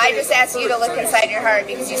I just ask you to look inside your heart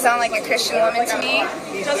because you sound like a Christian woman to me,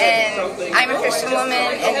 and I'm a Christian woman,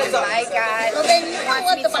 and my God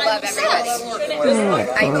wants me to love everybody.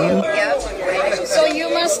 I do, yep. I do. So you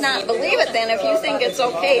must not believe it then if you think it's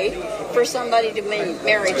okay for somebody to be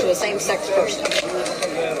married to a same-sex person.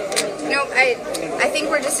 No, I think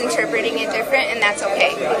we're just interpreting it different, and that's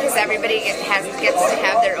okay because everybody gets to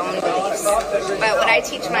have their own beliefs. But what I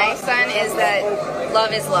teach my son is that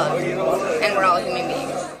love is love, and we're all human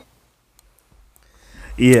beings.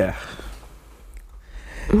 Yeah.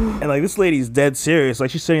 And like this lady's dead serious.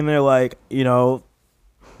 Like she's sitting there like, you know,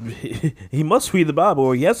 he must read the Bible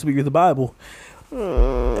or he has to read the Bible.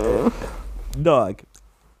 Dog.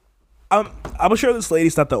 I'm sure this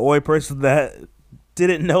lady's not the only person that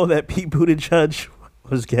didn't know that Pete Buttigieg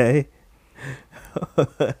was gay.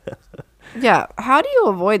 Yeah, how do you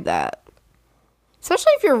avoid that?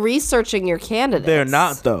 Especially if you're researching your candidates. They're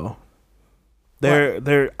not though.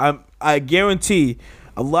 I guarantee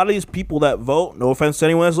a lot of these people that vote, no offense to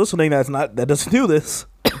anyone that's listening that doesn't do this,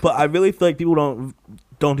 but I really feel like people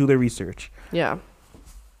don't do their research. Yeah.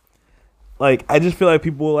 Like, I just feel like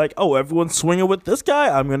people are like, oh, everyone's swinging with this guy.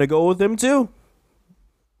 I'm going to go with him, too.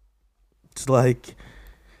 It's like...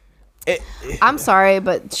 I'm sorry,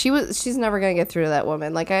 but she's never going to get through to that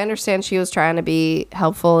woman. Like, I understand she was trying to be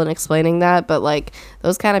helpful in explaining that, but, like,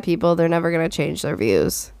 those kind of people, they're never going to change their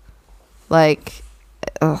views. Like,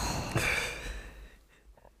 ugh.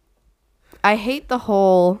 I hate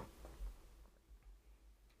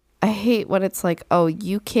when it's like, oh,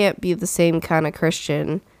 you can't be the same kind of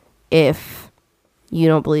Christian if you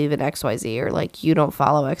don't believe in XYZ or like you don't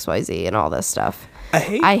follow XYZ and all this stuff.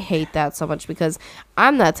 I hate that so much because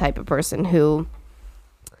I'm that type of person who,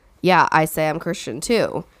 yeah, I say I'm Christian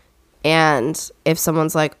too. And if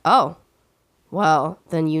someone's like, oh, well,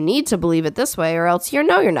 then you need to believe it this way or else you're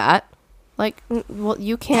not. Like, well,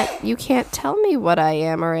 you can't tell me what I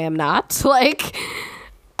am or am not. Like,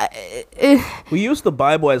 we use the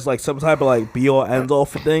Bible as like some type of like be all end all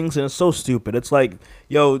for things, and it's so stupid. It's like,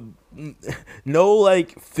 yo, no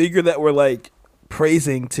like figure that we're like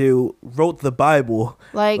praising to wrote the Bible.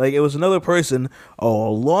 Like it was another person a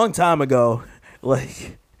long time ago.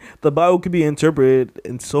 Like the Bible could be interpreted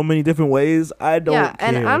in so many different ways. I don't care.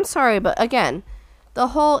 And I'm sorry, but again,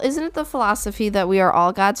 isn't it the philosophy that we are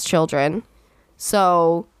all God's children?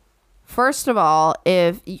 So first of all,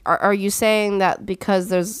 are you saying that because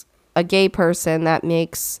there's a gay person that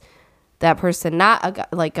makes that person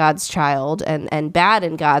not like God's child and bad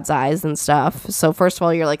in God's eyes and stuff? So first of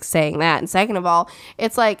all, you're like saying that. And second of all,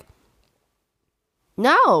 it's like,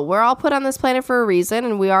 no, we're all put on this planet for a reason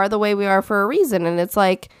and we are the way we are for a reason. And it's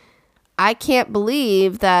like, I can't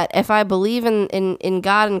believe that if I believe in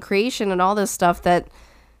God and creation and all this stuff,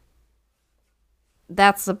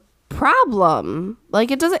 that's a problem.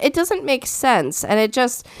 Like it doesn't make sense. And it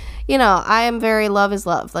just, I am very love is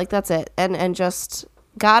love. Like that's it. And just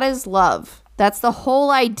God is love. That's the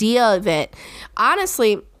whole idea of it.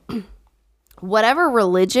 Honestly, whatever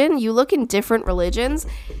religion, you look in different religions,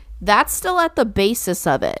 that's still at the basis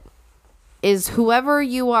of it. Is whoever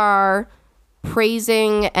you are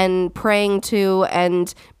praising and praying to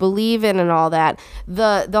and believe in and all that,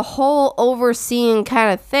 the whole overseeing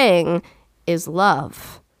kind of thing is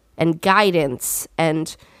love and guidance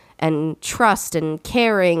and trust and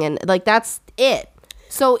caring and like that's it.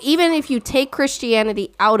 So even if you take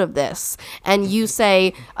Christianity out of this and you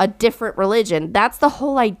say a different religion, that's the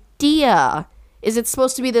whole idea. Is it's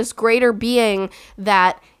supposed to be this greater being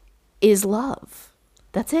that is love.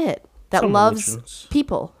 That's it. That Some loves religions.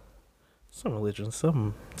 people. Some religions,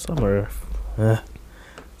 some are,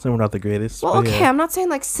 some are not the greatest. Well, but okay, yeah. I'm not saying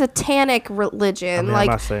like satanic religion. I mean, like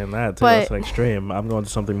I'm not saying that. Too. but- That's an extreme. I'm going to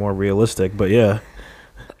something more realistic. But yeah,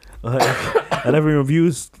 and every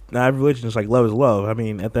reviews, not every religion is like love is love. I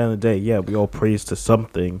mean, at the end of the day, yeah, we all praise to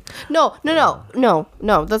something. No.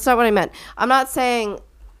 That's not what I meant. I'm not saying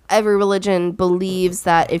every religion believes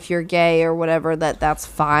that if you're gay or whatever, that's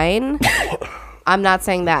fine. I'm not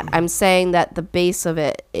saying that. I'm saying that the base of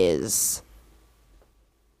it is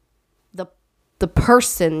the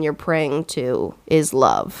person you're praying to is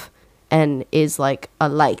love and is like a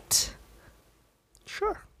light.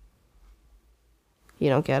 Sure. You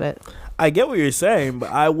don't get it? I get what you're saying, but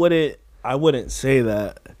I wouldn't say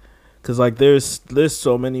that. Cause like there's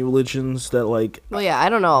so many religions that like Well, yeah, I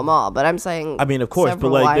don't know them all, but I'm saying. I mean of course, but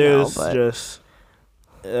several like I know, there's but- just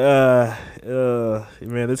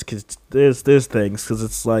man, there's things because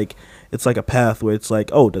it's like a path where it's like,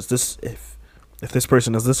 oh, does this if this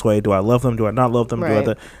person is this way, do I love them? Do I not love them? Right.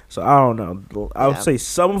 Do I so I don't know. I would Yeah. say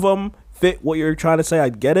some of them fit what you're trying to say. I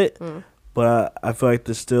get it, but I feel like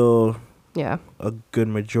there's still Yeah. a good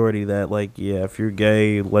majority that like, yeah, if you're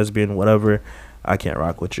gay, lesbian, whatever, I can't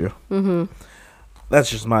rock with you. Mm-hmm. That's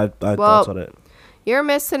just my thoughts on it. You're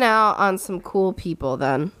missing out on some cool people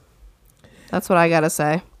then. That's what I gotta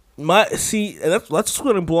say. That's what's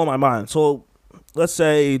gonna blow my mind. So let's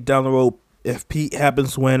say down the road, if Pete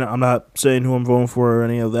happens to win, I'm not saying who I'm voting for or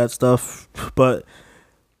any of that stuff, but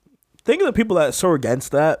think of the people that are so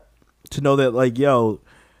against that, to know that like, yo,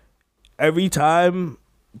 every time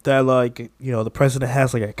that like, you know, the president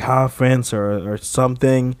has like a conference or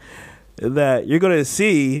something, that you're gonna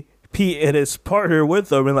see Pete and his partner with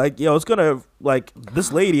them, and like, yo, it's gonna like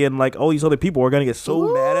this lady and like all these other people are gonna get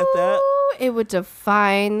so mad at that. Ooh, it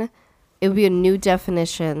would be a new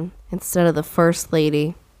definition instead of the first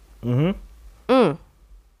lady.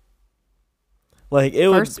 Like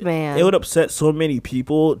First man. it would upset so many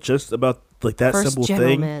people just about like that First simple thing.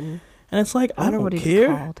 gentleman. And it's like, I wonder don't what he'd be care.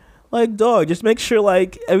 called. Like, dog, just make sure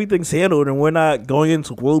like everything's handled and we're not going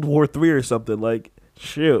into World War III or something. Like,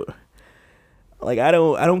 shoot. Like I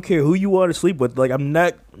don't care who you want to sleep with. Like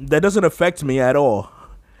that doesn't affect me at all.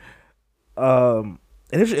 And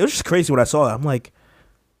it was just crazy when I saw that. I'm like,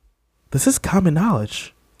 this is common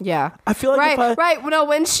knowledge. Yeah. I feel like Right. No,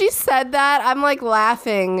 when she said that, I'm like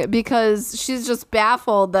laughing because she's just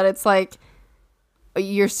baffled that it's like,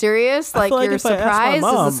 you're serious? I Like, feel like you're if I asked my surprised?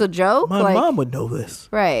 mom, Is this a joke? My like, mom would know this.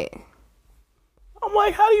 Right. I'm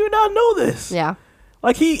like, how do you not know this? Yeah.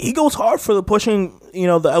 Like he goes hard for the pushing, you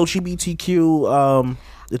know, the LGBTQ,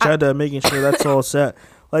 the trying to making sure that's all set.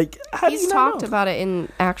 Like, how do He's you not talked know? about it in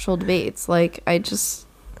actual debates. Like,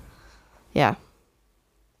 yeah.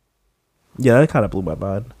 Yeah, that kind of blew my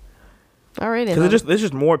mind. All right. Because there's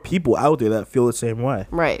just more people out there that feel the same way.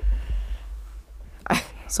 Right.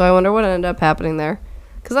 So I wonder what ended up happening there.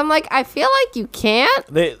 Because I'm like, I feel like you can't.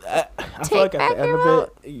 I feel like Take at back the end your of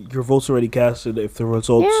it, your vote's already casted. If the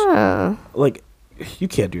results, Yeah. like, you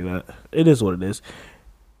can't do that. It is what it is.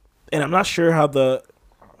 And I'm not sure how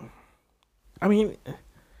I mean,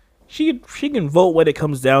 she can vote when it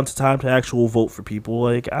comes down to time to actual vote for people.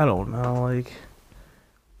 Like, I don't know. Like,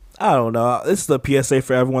 I don't know. This is the PSA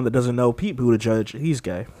for everyone that doesn't know Pete Buttigieg. He's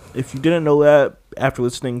gay. If you didn't know that after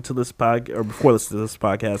listening to this or before listening to this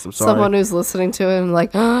podcast, I'm sorry. Someone who's listening to it and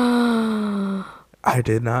like, I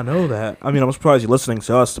did not know that. I mean, I'm surprised you're listening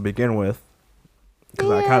to us to begin with,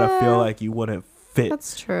 because I kind of feel like you wouldn't fit.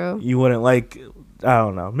 that's true. You wouldn't like. I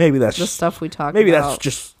don't know. Maybe that's The stuff we talk maybe about.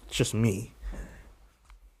 that's just me.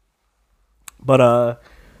 But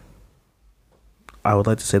I would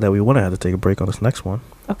like to say that we want to have to take a break on this next one.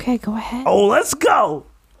 Okay, go ahead. Oh, let's go.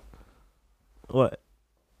 What?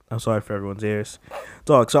 I'm sorry for everyone's ears.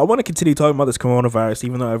 Dog, so I want to continue talking about this coronavirus,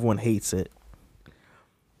 even though everyone hates it.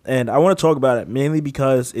 And I want to talk about it mainly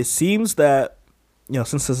because it seems that, you know,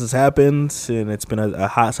 since this has happened, and it's been a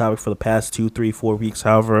hot topic for the past 2, 3, 4 weeks,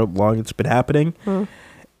 however long it's been happening,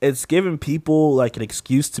 it's given people, like, an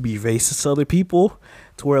excuse to be racist to other people,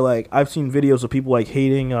 to where, like, I've seen videos of people, like,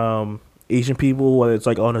 hating Asian people, whether it's,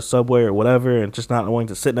 like, on a subway or whatever, and just not wanting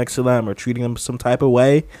to sit next to them or treating them some type of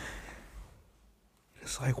way.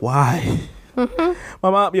 It's like, why? My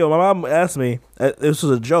mom asked me, this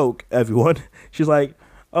was a joke, everyone. She's like,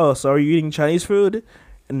 oh, so are you eating Chinese food?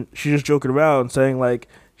 And she's just joking around saying, like,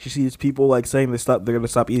 she sees people like saying they're gonna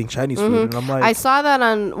stop eating Chinese food, and I'm like, I saw that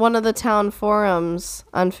on one of the town forums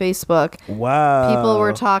on Facebook. wow. People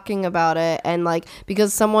were talking about it, and like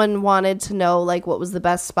because someone wanted to know like what was the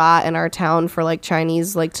best spot in our town for like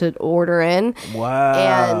Chinese like to order in. Wow.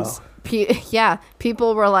 And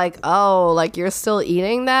people were like, "Oh, like you're still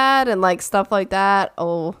eating that," and like stuff like that.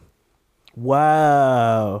 Oh,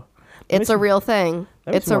 wow. it's a real thing.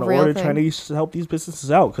 It's a real thing. Chinese to help these businesses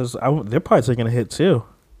out because they're probably taking a hit too.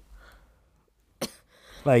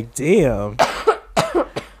 Like, damn.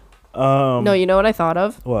 No, you know what I thought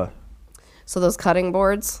of? What? So those cutting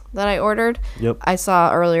boards that I ordered, Yep. I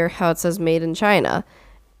saw earlier how it says made in China.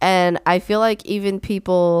 And I feel like even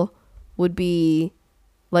people would be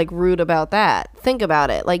like rude about that. Think about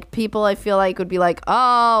it. Like people I feel like would be like,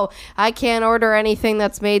 "Oh, I can't order anything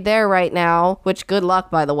that's made there right now," which good luck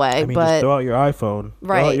by the way, I mean, but just throw out your iPhone,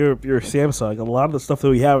 Right. Throw out your Samsung. A lot of the stuff that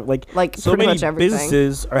we have, like so pretty many much everything.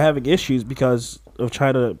 businesses are having issues because of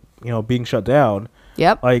China, being shut down.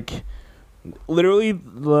 Yep. Like, literally,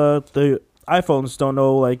 the iPhones don't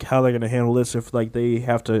know like how they're gonna handle this if like they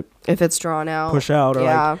have to If it's drawn out. push out, or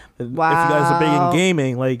Yeah. like if you guys are big in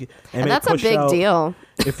gaming, like And may that's a push big out- deal.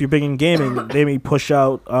 If you're big in gaming, they may push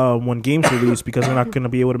out when games release because they're not going to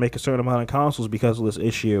be able to make a certain amount of consoles because of this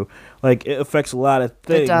issue. Like, it affects a lot of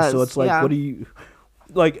things. does, So it's like, yeah. what do you...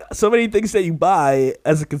 Like, so many things that you buy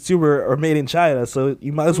as a consumer are made in China, so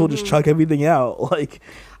you might as well just chuck everything out. Like,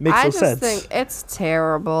 makes I no just sense. think it's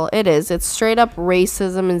terrible. It is. It's straight up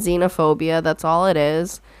racism and xenophobia. That's all it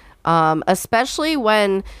is. Especially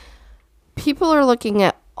when people are looking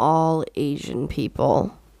at all Asian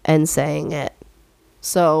people and saying it.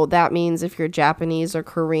 So that means if you're Japanese or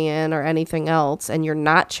Korean or anything else and you're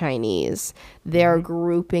not Chinese, they're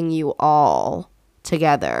grouping you all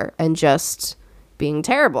together and just being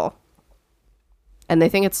terrible. And they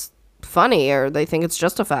think it's funny or they think it's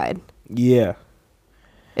justified. Yeah.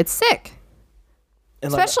 It's sick.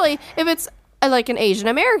 And like, Especially if it's like an Asian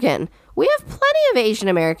American. We have plenty of Asian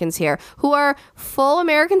Americans here who are full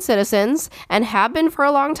American citizens and have been for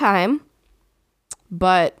a long time.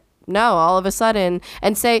 But no, all of a sudden,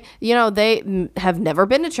 and say, they have never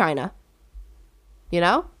been to China,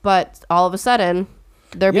 but all of a sudden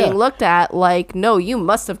they're being looked at like, no, you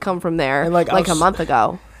must have come from there And, like like, a month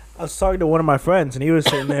ago. I was talking to one of my friends, and he was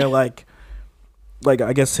sitting there like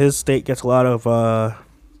I guess his state gets a lot of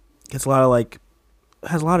has a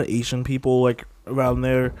lot of Asian people like around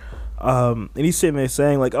there, and he's sitting there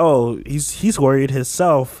saying like, oh, he's worried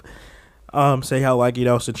himself, saying how like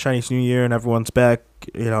it's the Chinese New Year and everyone's back,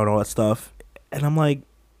 and all that stuff, and I'm like,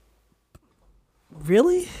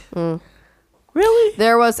 really, really?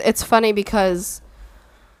 It's funny because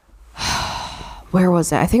where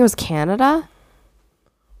was it? I think it was Canada.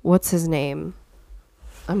 What's his name?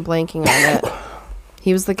 I'm blanking on it.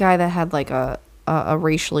 He was the guy that had like a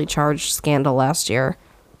racially charged scandal last year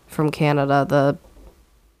from Canada. The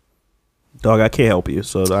Dog, I can't help you.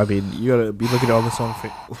 So I mean, you gotta be looking at this on.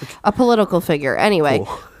 a political figure. Anyway,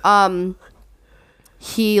 Cool.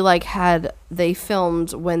 they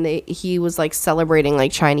filmed when he was like celebrating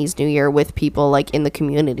like Chinese New Year with people like in the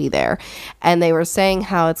community there, and they were saying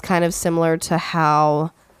how it's kind of similar to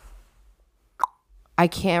how, I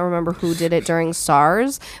can't remember who did it during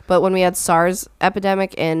SARS, but when we had SARS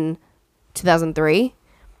epidemic in 2003,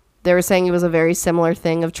 they were saying it was a very similar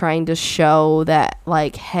thing of trying to show that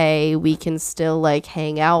like, hey, we can still like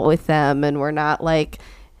hang out with them and we're not like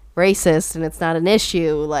racist and it's not an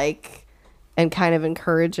issue, like, and kind of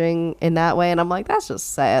encouraging in that way. And I'm like, that's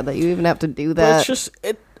just sad that you even have to do But that. it's just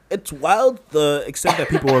it's wild the extent that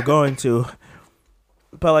people are going to,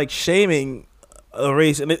 but like shaming a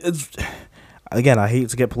race, and it's again, I hate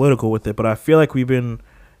to get political with it, but I feel like we've been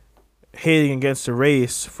hating against a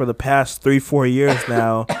race for the past 3-4 years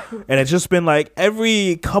now, and it's just been like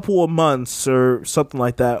every couple of months or something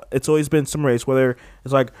like that. It's always been some race, whether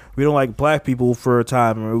it's like we don't like black people for a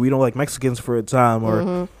time, or we don't like Mexicans for a time,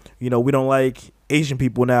 or we don't like Asian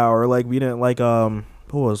people now, or like we didn't like who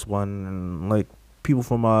was one, like people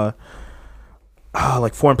from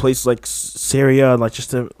like foreign places like Syria, and like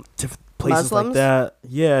just different places Muslims? like that.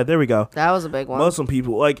 Yeah, there we go. That was a big one. Muslim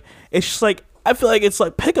people, like, it's just like, I feel like it's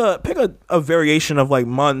like pick a variation of like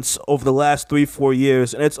months over the last 3-4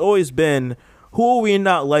 years, and it's always been, who are we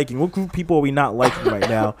not liking? What group of people are we not liking right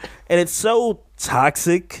now? And it's so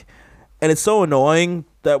toxic and it's so annoying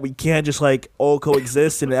that we can't just like all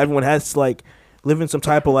coexist, and everyone has to like live in some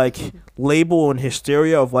type of like label and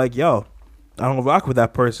hysteria of like, yo, I don't rock with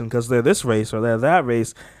that person because they're this race or they're that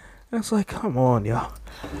race. And it's like, come on, yo.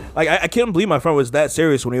 Like, I can't believe my friend was that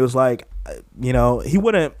serious when he was like, he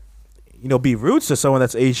wouldn't, be rude to someone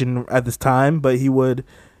that's Asian at this time, but he would,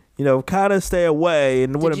 kind of stay away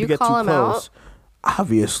and wouldn't you get too call him out? close.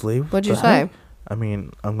 Obviously. What'd you The say? heck? I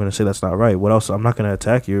mean, I'm gonna say that's not right. What else? I'm not gonna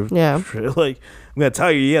attack you. Yeah. Like, I'm gonna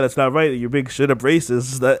tell you, yeah, that's not right. That you're being shit up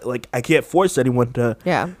racist. That, like, I can't force anyone to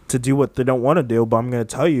do what they don't want to do, but I'm gonna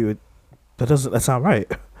tell you that's not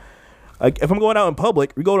right. Like, if I'm going out in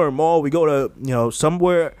public, we go to a mall, we go to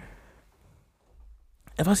somewhere.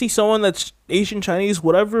 If I see someone that's Asian, Chinese,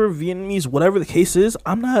 whatever, Vietnamese, whatever the case is,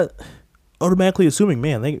 I'm not automatically assuming,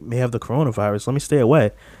 man, they may have the coronavirus. Let me stay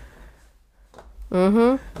away.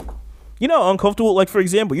 Uncomfortable. Like, for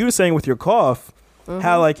example, you were saying with your cough,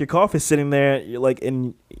 how, like, your cough is sitting there, like,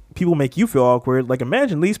 and people make you feel awkward. Like,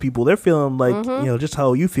 imagine these people, they're feeling like, just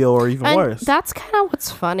how you feel or even worse. That's kind of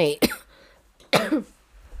what's funny.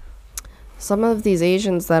 Some of these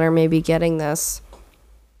Asians that are maybe getting this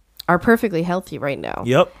are perfectly healthy right now.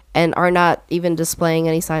 Yep. And are not even displaying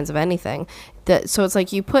any signs of anything. So it's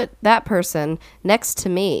like you put that person next to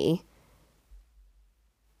me,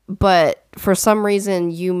 but for some reason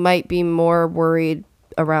you might be more worried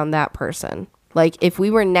around that person. Like, if we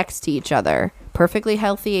were next to each other, perfectly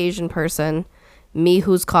healthy Asian person, me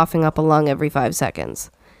who's coughing up a lung every 5 seconds.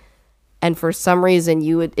 And for some reason,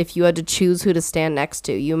 if you had to choose who to stand next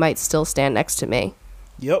to, you might still stand next to me.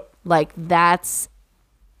 Yep. Like, that's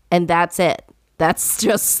it. That's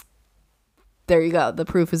just, there you go. The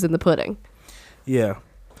proof is in the pudding. Yeah.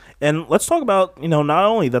 And let's talk about, not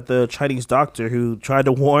only that the Chinese doctor who tried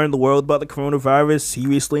to warn the world about the coronavirus, he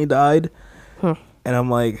recently died. And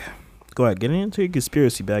I'm like, go ahead, get into your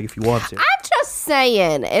conspiracy bag if you want to. I'm just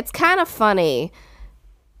saying, it's kind of funny.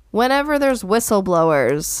 Whenever there's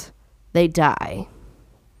whistleblowers, they die.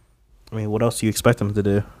 I mean, what else do you expect them to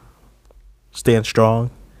do? Stand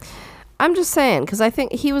strong? I'm just saying, because I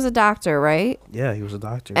think he was a doctor, right? Yeah, he was a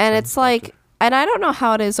doctor. And it's like, and I don't know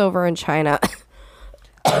how it is over in China.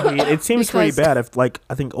 I mean, it seems pretty bad if, like,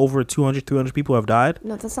 I think over 200, 300 people have died.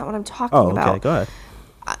 No, that's not what I'm talking about. Oh, okay, go ahead.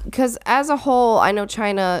 Because as a whole, I know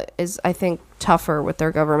China is, I think, tougher with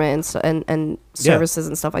their government and services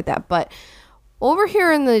and stuff like that. But over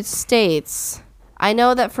here in the States, I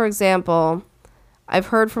know that, for example, I've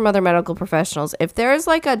heard from other medical professionals, if there's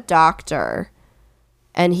like a doctor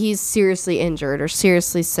and he's seriously injured or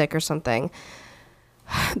seriously sick or something,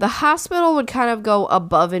 the hospital would kind of go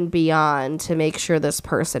above and beyond to make sure this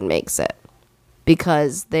person makes it,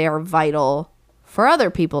 because they are vital for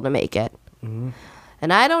other people to make it. Mm-hmm.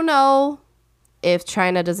 And I don't know if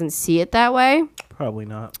China doesn't see it that way. Probably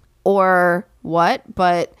not. Or what,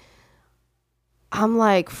 but I'm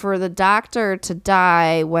like, for the doctor to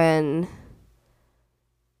die when...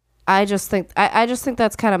 I just think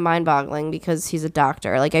that's kind of mind-boggling, because he's a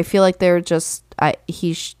doctor. Like, I feel like they're just... I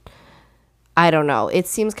don't know. It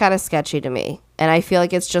seems kind of sketchy to me. And I feel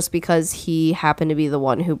like it's just because he happened to be the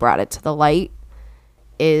one who brought it to the light.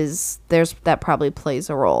 That probably plays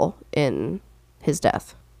a role in his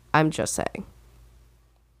death. I'm just saying.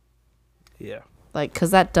 Yeah. Like,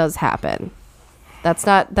 because that does happen. That's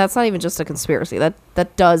not even just a conspiracy.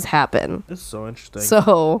 That does happen. This is so interesting.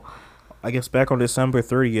 So, I guess back on December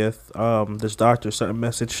 30th, this doctor sent a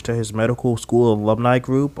message to his medical school alumni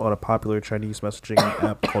group on a popular Chinese messaging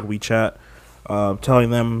app called WeChat, telling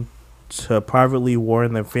them to privately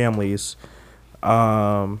warn their families.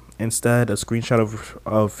 Instead, a screenshot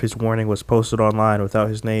of his warning was posted online without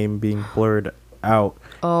his name being blurred out,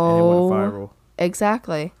 and it went viral.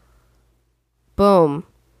 Exactly. Boom.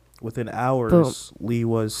 Within hours, Lee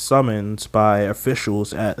was summoned by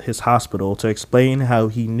officials at his hospital to explain how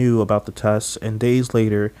he knew about the tests, and days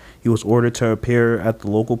later, he was ordered to appear at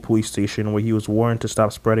the local police station, where he was warned to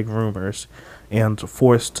stop spreading rumors and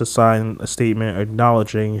forced to sign a statement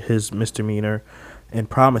acknowledging his misdemeanor and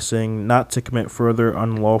promising not to commit further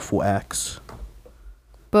unlawful acts.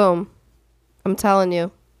 Boom. I'm telling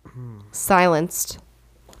you. Silenced.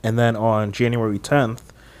 And then on January 10th,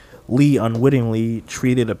 Lee unwittingly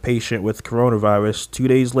treated a patient with coronavirus 2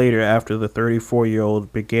 days later after the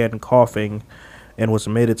 34-year-old began coughing and was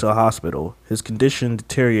admitted to a hospital. His condition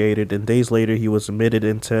deteriorated, and days later he was admitted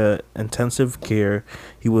into intensive care.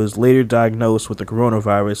 He was later diagnosed with the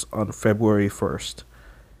coronavirus on February 1st.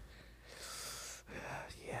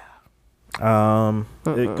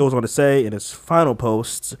 It goes on to say in his final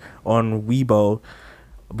post on Weibo,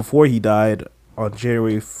 before he died on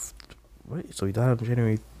January... So he died on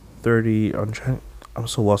January 30... I'm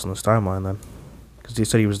so lost on this timeline then. Because he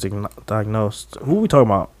said he was diagnosed. Who are we talking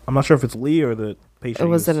about? I'm not sure if it's Lee or the patient.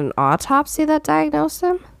 Was it an autopsy that diagnosed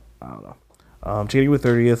him? I don't know. January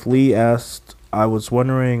 30th, Lee asked, "I was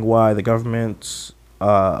wondering why the government's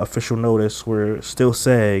official notice were still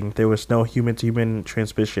saying there was no human-to-human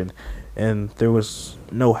transmission and there was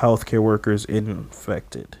no healthcare workers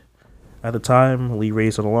infected." At the time, Lee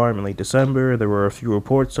raised an alarm in late December. There were a few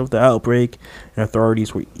reports of the outbreak, and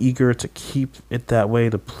authorities were eager to keep it that way.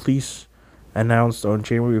 The police announced on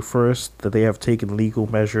January 1st that they have taken legal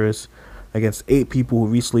measures against 8 people who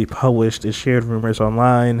recently published and shared rumors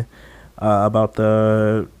online about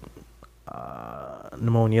the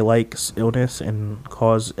pneumonia-like illness and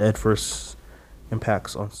cause adverse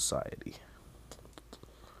impacts on society.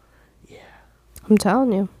 I'm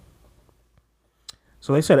telling you.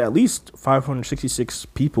 So they said at least 566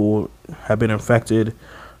 people have been infected.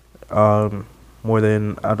 More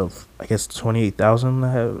than out of, I guess, 28,000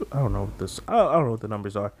 have. I don't know what this. I don't know what the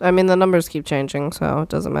numbers are. I mean, the numbers keep changing, so it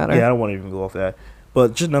doesn't matter. Yeah, I don't want to even go off that.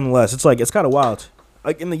 But just nonetheless, it's like, it's kind of wild.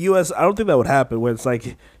 Like in the U.S., I don't think that would happen. Where it's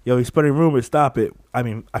like, yo, he's spreading rumors, stop it. I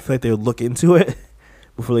mean, I feel like they would look into it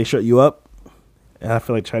before they shut you up. And I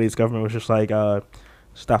feel like Chinese government was just like,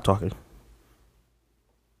 stop talking.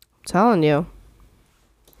 I'm telling you.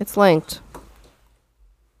 It's linked.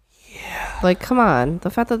 Yeah. Like, come on. The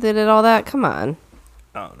fact that they did all that, come on.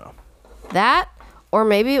 I don't know. That, or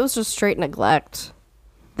maybe it was just straight neglect.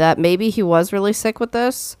 That maybe he was really sick with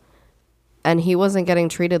this, and he wasn't getting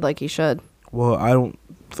treated like he should. Well, I don't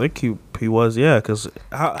think he was, yeah, because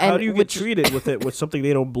how do you get treated with it with something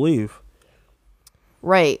they don't believe?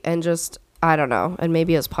 Right, and just, I don't know. And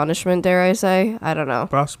maybe as punishment, dare I say? I don't know.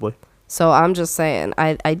 Possibly. So I'm just saying,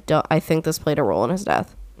 I think this played a role in his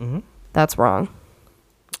death. Mm-hmm. That's wrong.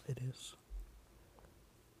 It is.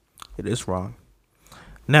 It is wrong.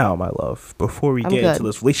 Now, my love, before we get into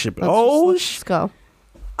this relationship, let's go.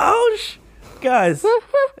 Guys,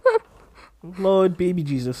 Lord, baby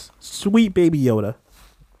Jesus, sweet baby Yoda.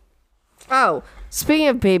 Oh, speaking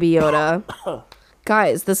of baby Yoda,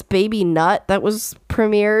 guys, this baby nut that was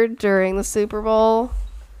premiered during the Super Bowl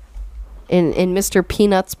in Mr.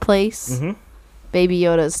 Peanut's place, Baby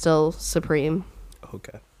Yoda is still supreme.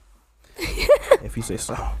 Okay. If you say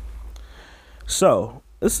so. So,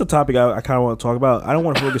 this is a topic I kind of want to talk about. I don't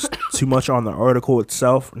want to focus too much on the article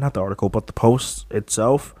itself. Not the article, but the post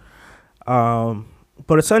itself. But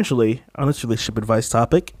essentially, on this relationship advice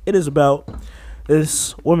topic, it is about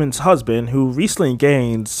this woman's husband who recently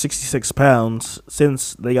gained 66 pounds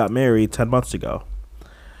since they got married 10 months ago.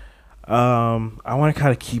 I want to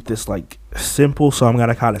kind of keep this like simple, so I'm going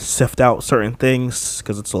to kind of sift out certain things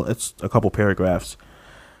because it's a couple paragraphs.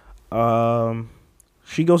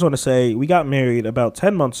 She goes on to say, we got married about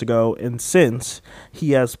 10 months ago, and since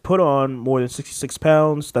he has put on more than 66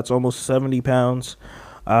 pounds, that's almost 70 pounds.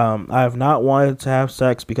 I have not wanted to have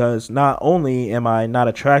sex because not only am I not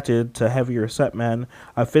attracted to heavier set men,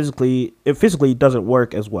 it physically doesn't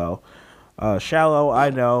work as well. Shallow, I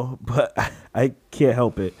know, but I can't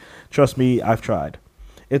help it. Trust me, I've tried.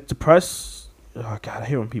 Oh God, I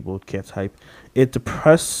hate when people can't type. It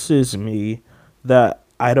depresses me that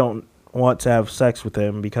I don't want to have sex with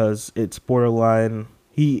him because he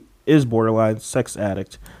is borderline sex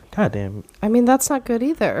addict. God damn. I mean, that's not good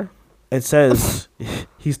either. It says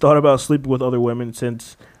he's thought about sleeping with other women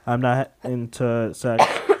since I'm not into sex.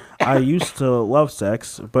 I used to love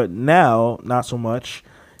sex, but now not so much.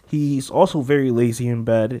 He's also very lazy in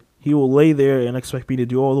bed. He will lay there and expect me to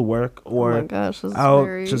do all the work, or oh my gosh, I'll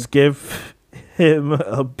just give him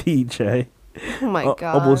a PJ. Oh my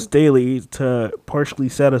God. Almost daily to partially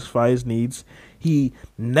satisfy his needs. He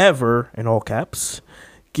never, in all caps,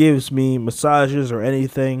 gives me massages or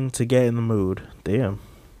anything to get in the mood. Damn,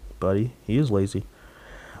 buddy, he is lazy.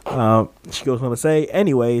 She goes on to say,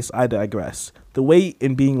 anyways, I digress. The weight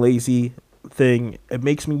and being lazy thing, it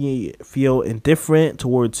makes me feel indifferent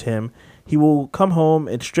towards him. He will come home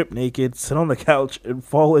and strip naked, sit on the couch, and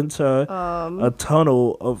fall into a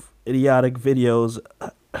tunnel of idiotic videos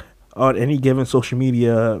on any given social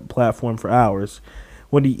media platform for hours.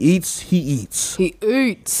 When he eats, he eats. He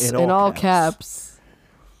eats in all caps.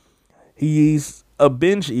 He's a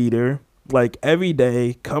binge eater. Like every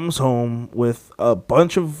day, comes home with a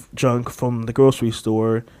bunch of junk from the grocery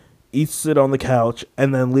store, eats it on the couch,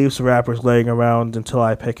 and then leaves the wrappers laying around until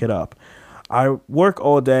I pick it up. I work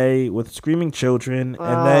all day with screaming children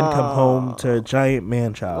and then come home to a giant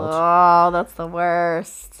man-child. Oh, that's the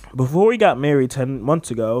worst. Before we got married 10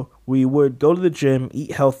 months ago, we would go to the gym,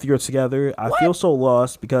 eat healthier together. I feel so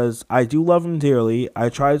lost because I do love him dearly. I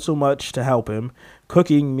tried so much to help him.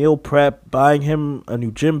 Cooking, meal prep, buying him a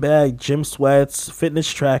new gym bag, gym sweats,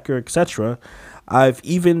 fitness tracker, etc. I've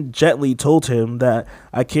even gently told him that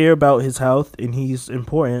I care about his health and he's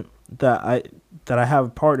important, that I have a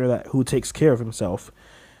partner who takes care of himself.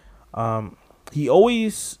 He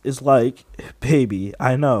always is like, baby,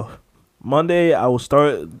 I know. Monday, I will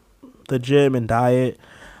start the gym and diet.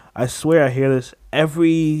 I swear I hear this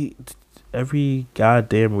every every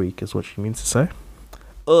goddamn week is what she means to say.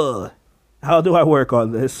 Ugh. How do I work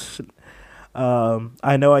on this?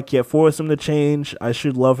 I know I can't force him to change. I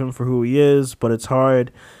should love him for who he is, but it's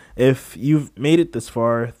hard. If you've made it this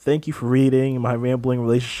far, thank you for reading my rambling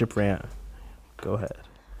relationship rant. Go ahead.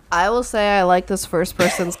 I will say I like this first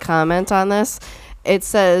person's comment on this. It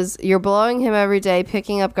says, you're blowing him every day,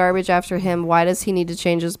 picking up garbage after him. Why does he need to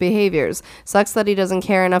change his behaviors? Sucks that he doesn't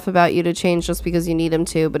care enough about you to change just because you need him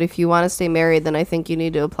to. But if you want to stay married, then I think you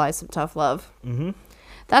need to apply some tough love. Mm-hmm.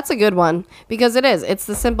 That's a good one. Because it is. It's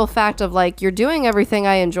the simple fact of, like, you're doing everything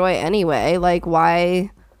I enjoy anyway. Like,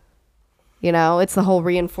 why... You know, it's the whole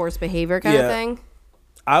reinforced behavior kind of thing.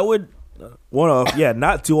 I would want to,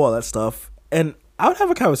 not do all that stuff. And I would have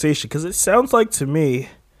a conversation because it sounds like to me,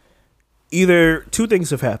 either two things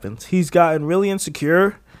have happened. He's gotten really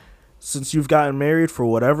insecure since you've gotten married for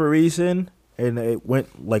whatever reason, and it went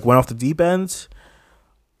off the deep end.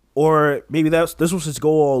 Or maybe this was his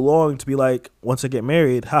goal all along, to be like, once I get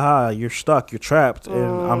married, haha, you're stuck, you're trapped,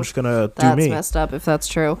 and I'm just gonna do me. That's messed up if that's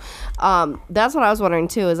true. That's what I was wondering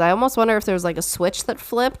too. Is I almost wonder if there was like a switch that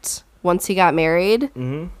flipped once he got married,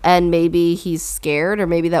 and maybe he's scared, or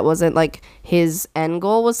maybe that wasn't like his end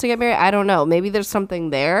goal was to get married. I don't know. Maybe there's something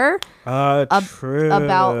there true.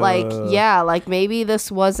 About like maybe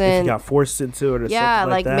this wasn't. If he got forced into it, or something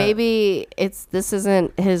like that. Maybe this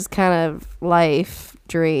isn't his kind of life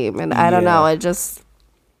dream, and I don't know.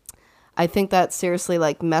 I think that seriously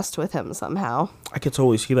like messed with him somehow. I could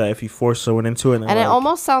totally see that if you force someone into it, and it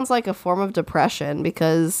almost sounds like a form of depression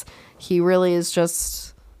because he really is just.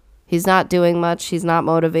 He's not doing much. He's not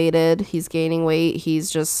motivated. He's gaining weight.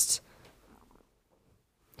 He's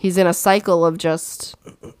in a cycle of just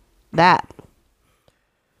that.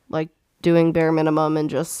 Like doing bare minimum and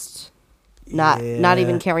just not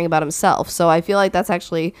even caring about himself. So I feel like that's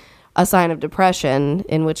actually a sign of depression,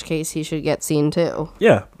 in which case he should get seen too.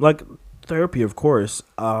 Yeah, like therapy, of course.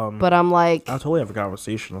 But I'm like... I'll totally have a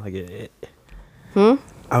conversation like it.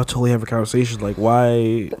 I would totally have a conversation like,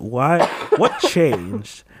 why, what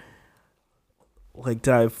changed? Like,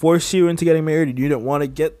 did I force you into getting married and you didn't want to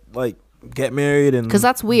get married? And because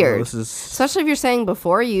that's weird. This is... Especially if you're saying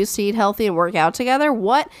before you used to eat healthy and work out together.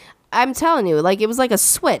 What? I'm telling you, like, it was like a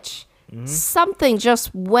switch. Something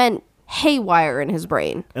just went haywire in his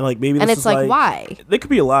brain. And like maybe this and it's is like, why? There could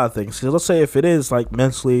be a lot of things. Because let's say if it is like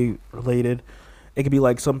mentally related, it could be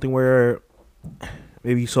like something where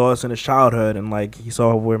maybe he saw us in his childhood and like he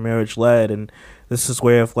saw where marriage led, and this is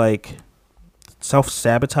way of like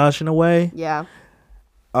self-sabotage in a way. Yeah.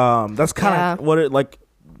 That's kind of what it like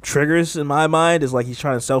triggers in my mind, is like he's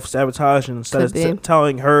trying to self-sabotage, and instead of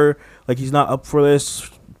telling her like he's not up for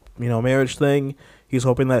this, marriage thing, he's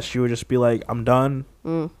hoping that she would just be like, I'm done.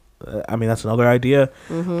 I mean, that's another idea.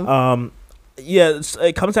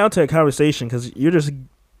 It comes down to a conversation, because you're just,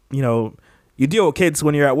 you deal with kids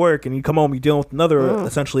when you're at work, and you come home, you deal with another,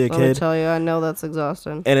 essentially a kid. Let me tell you, I know that's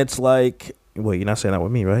exhausting. And it's like, wait, you're not saying that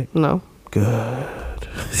with me, right? No. Good.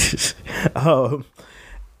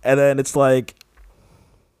 And then it's like,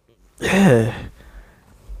 yeah,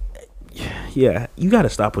 you got to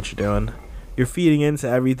stop what you're doing. You're feeding into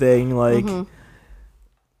everything, like.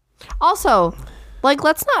 Also, like,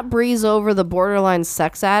 let's not breeze over the borderline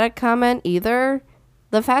sex addict comment either.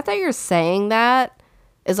 The fact that you're saying that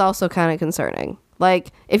is also kind of concerning.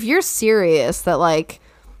 Like, if you're serious that, like,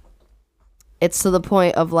 it's to the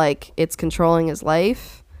point of, like, it's controlling his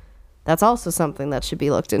life, that's also something that should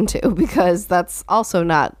be looked into, because that's also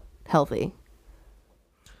not healthy.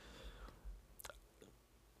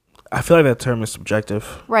 I feel like that term is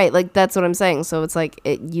subjective. Right, like, that's what I'm saying. So it's like,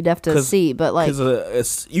 you'd have to see, but like...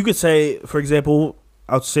 Because you could say, for example,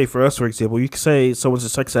 I'll say for us, for example, you could say someone's a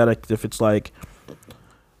sex addict if it's like,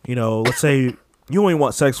 let's say you only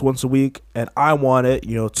want sex once a week, and I want it,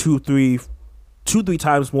 two, three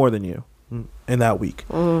times more than you in that week.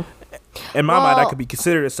 In my mind, I could be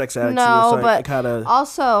considered a sex addict. No, too, but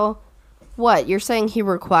also, what, you're saying he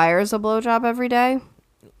requires a blowjob every day?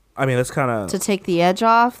 I mean, that's kind of... To take the edge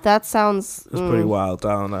off? That sounds... It's pretty wild.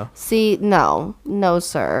 I don't know. See, no,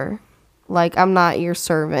 sir. Like, I'm not your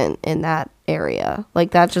servant in that area.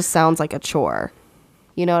 Like, that just sounds like a chore.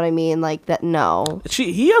 You know what I mean? Like, that, no.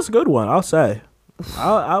 He has a good one, I'll say.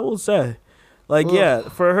 I will say. Like, yeah,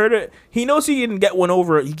 for her to... He knows he can get one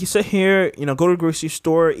over. He can sit here, go to the grocery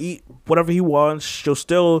store, eat whatever he wants. She'll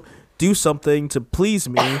still do something to please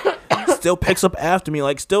me. Still picks up after me.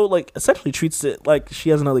 Like, still, like, essentially treats it like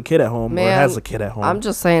she has another kid at home. Man, or has a kid at home. I'm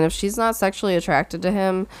just saying, if she's not sexually attracted to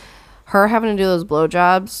him, her having to do those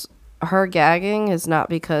blowjobs, her gagging is not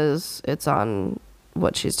because it's on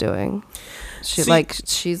what she's doing.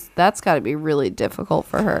 That's got to be really difficult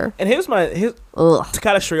for her. And here's Ugh. to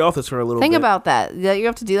kind of stray off this for a little Think bit. about that. That you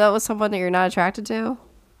have to do that with someone that you're not attracted to.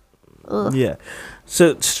 Ugh. Yeah.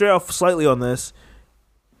 So stray off slightly on this.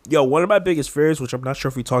 Yo, one of my biggest fears, which I'm not sure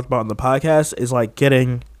if we talked about in the podcast, is like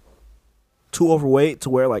getting too overweight to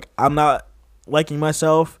where like I'm not liking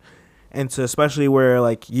myself, and to especially where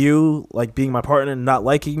like you like being my partner and not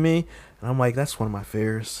liking me, and I'm like, that's one of my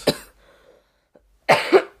fears.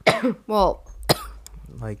 Well,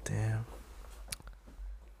 Like, damn.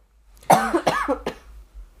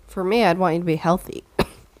 for me, I'd want you to be healthy.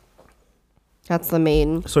 That's the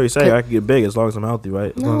main. So you say I can get big as long as I'm healthy,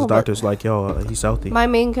 right? As long as No, the doctor's like, yo, he's healthy. My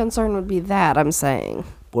main concern would be that, I'm saying.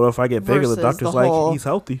 What if I get bigger? The Versus doctor's the like, whole- he's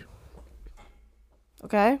healthy.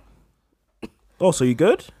 Okay? Oh, so you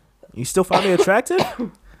good? You still find me attractive?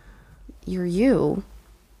 You're you.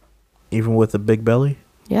 Even with a big belly?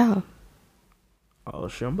 Yeah. Oh,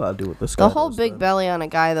 shit, I'm about to do what this guy The whole does, big then. belly on a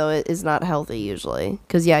guy, though, is not healthy usually.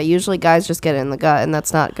 Because, yeah, usually guys just get it in the gut, and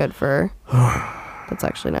that's not good for... That's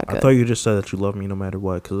actually not I good. thought you just said that you love me no matter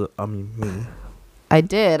what, because, I mean, me. I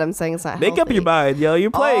did. I'm saying it's not Make healthy. up your mind, yo.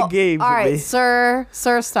 You're playing games All with right, me. sir,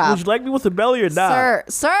 stop. Would you like me with a belly or not?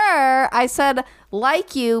 Sir, I said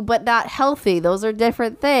like you, but not healthy. Those are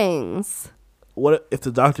different things. What if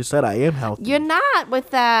the doctor said I am healthy? You're not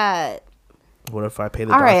with that. What if I pay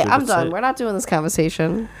the All doctor? right, I'm to done. sit? We're not doing this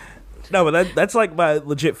conversation. No, but that's like my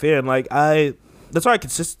legit fear. And like that's why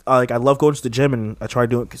I love going to the gym and I try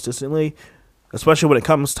doing it consistently, especially when it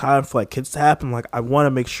comes time for like kids to happen. Like I want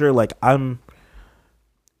to make sure like I'm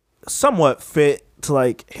somewhat fit to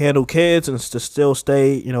like handle kids and to still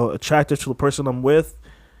stay attractive to the person I'm with.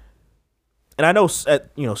 And I know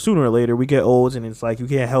sooner or later we get old and it's like you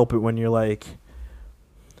can't help it when you're like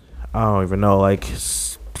I don't even know like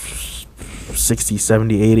 60,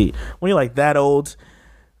 70, 80. When you're like that old.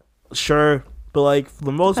 Sure, but like for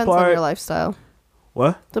the most Depends on part, your lifestyle.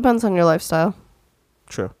 what? Depends on your lifestyle.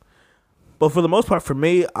 True, but for the most part, for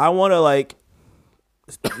me, I want to like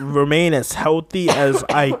remain as healthy as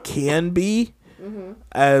I can be,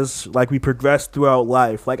 as like we progress throughout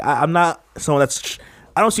life. Like I'm not someone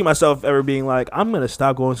I don't see myself ever being like I'm gonna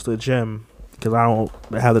stop going to the gym because I don't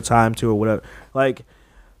have the time to or whatever. Like,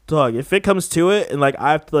 dog, if it comes to it and like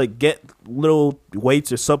I have to like get little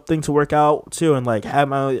weights or something to work out to and like have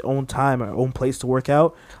my own time, my own place to work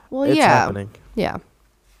out, Well, it's yeah. happening. Yeah.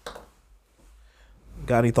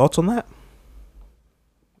 Got any thoughts on that?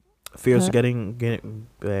 Fears of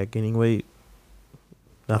gaining weight,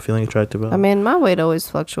 not feeling attractive. I mean, my weight always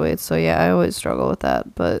fluctuates, so yeah, I always struggle with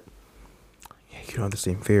that. But You don't have the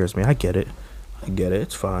same fear as me. I get it.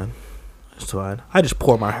 It's fine. It's fine. I just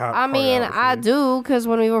pour my heart. I mean, I do, because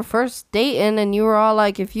when we were first dating and you were all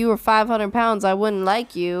like, if you were 500 pounds, I wouldn't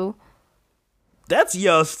like you. That's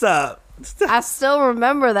stop. I still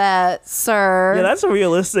remember that, sir. Yeah, that's a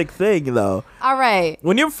realistic thing, though. All right.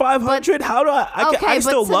 When you're 500, how do I but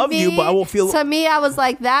still to love you, me- but I won't feel. To me, I was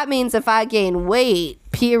like, that means if I gain weight,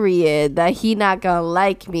 period, that he not gonna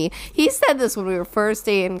like me. He said this when we were first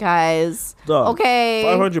dating, guys. Dog, Okay.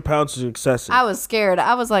 500 pounds is excessive. I was scared.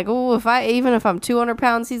 I was like, oh, even if I'm 200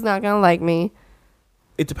 pounds, he's not gonna like me.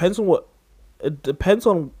 It depends on what. It depends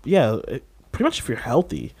on pretty much if you're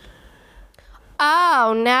healthy.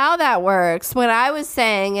 Oh, now that works. When I was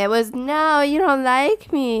saying it was, no, you don't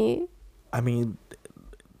like me. I mean,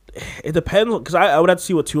 it depends because I would have to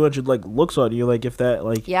see what 200 like looks on you. Like if that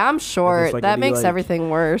like Yeah, I'm short. like, that any, makes like- everything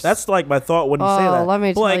worse. that's like my thought when you say Oh, that. let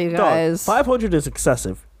me But, tell you dog, guys. 500 is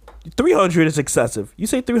excessive. 300 is excessive. You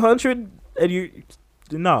say 300 and you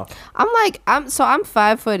no. I'm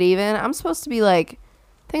 5 foot even. I'm supposed to be like,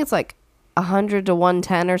 I think it's like 100 to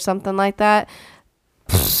 110 or something like that.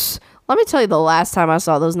 Let me tell you the last time I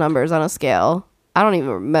saw those numbers on a scale. I don't even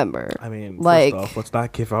remember. I mean, like, first off, let's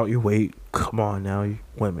not give out your weight. Come on now, you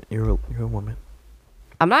women. You're a woman.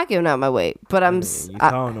 I'm not giving out my weight, but You're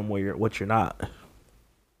telling them what you're not.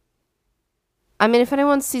 I mean, if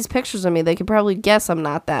anyone sees pictures of me, they could probably guess I'm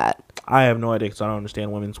not that. I have no idea because I don't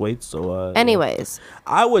understand women's weights. So, Anyways,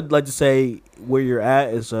 I would like to say where you're at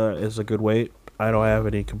is a good weight. I don't have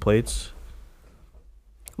any complaints.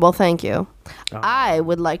 well, thank you. I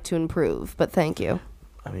would like to improve, but thank you.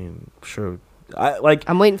 I mean, sure.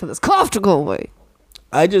 I'm waiting for this cough to go away.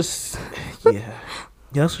 I just, yeah,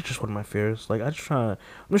 that's just one of my fears. Like, I'm just trying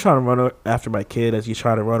to run after my kid as he's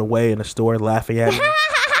trying to run away in the store, laughing at me.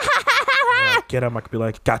 Get him, I could be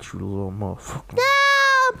like, got you, little motherfucker.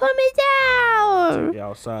 No, put me down. Be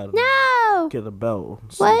outside. No. Get the belt.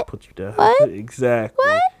 What? Put you down. What? Exactly.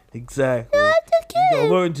 What? Exactly. No, I'm just You kidding.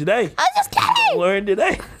 gonna learn today. I'm just kidding. Learn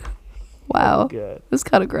today. Wow. Good. This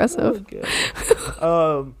got aggressive. Okay.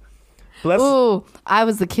 Ooh, I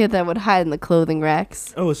was the kid that would hide in the clothing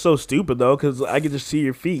racks. Oh, it's so stupid though, because I could just see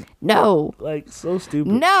your feet. No. Like, so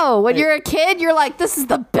stupid. No, when you're a kid, you're like, this is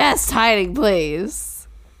the best hiding place.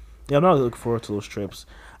 Yeah, I'm not looking forward to those trips.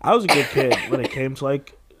 I was a good kid when it came to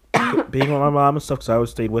like being with my mom and stuff, because I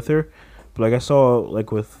always stayed with her. But like I saw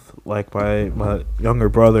like with like my younger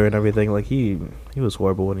brother and everything, like he was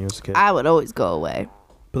horrible when he was a kid. I would always go away.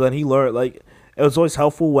 But then he learned, like, it was always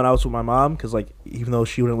helpful when I was with my mom, because like even though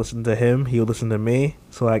she wouldn't listen to him, he would listen to me.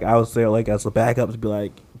 So like I was there like as a backup to be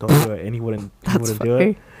like, don't do it, and he wouldn't do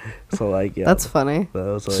it. So like, yeah, that's funny. That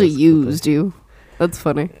was she used you. That's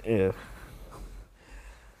funny. Yeah.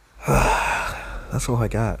 That's all I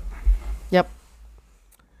got. Yep.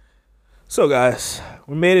 So guys,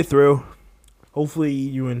 we made it through. Hopefully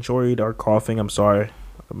you enjoyed our coughing. I'm sorry.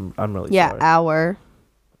 I'm really sorry. Yeah, hour.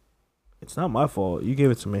 It's not my fault. You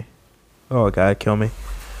gave it to me. Oh God, kill me.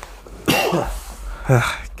 What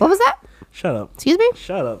was that? Shut up. Excuse me?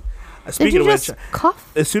 Shut up. Did you just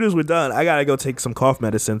cough? As soon as we're done, I gotta go take some cough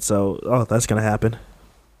medicine. So, that's gonna happen.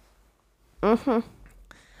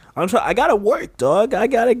 I gotta work, dog. I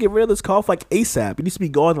gotta get rid of this cough like ASAP. It needs to be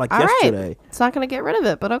gone like yesterday. Right. It's not gonna get rid of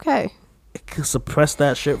it, but okay. It can suppress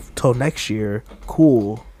that shit till next year.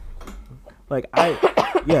 Cool. Like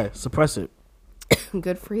suppress it.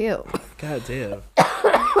 Good for you. God damn.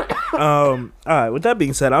 All right. With that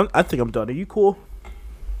being said, I think I'm done. Are you cool?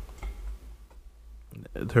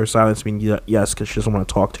 Her silence means yes, because she doesn't want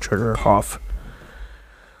to talk to trigger her cough.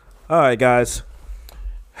 All right, guys.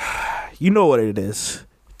 You know what it is.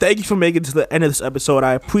 Thank you for making it to the end of this episode.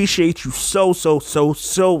 I appreciate you so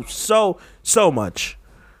much.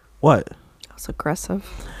 What? That was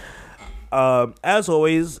aggressive. As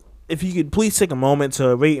always, if you could please take a moment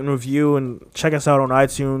to rate and review and check us out on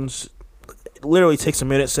iTunes. It literally takes a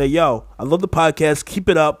minute. Say, yo, I love the podcast. Keep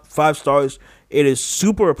it up. 5 stars. It is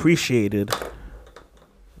super appreciated.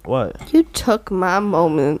 What? You took my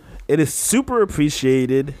moment. It is super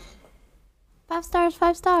appreciated. 5 stars,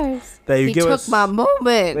 5 stars. That you he give took us, my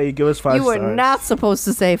moment. That you give us 5 you stars. were not supposed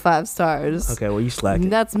to say 5 stars. Okay, well, you slacking.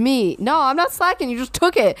 That's me. No, I'm not slacking. You just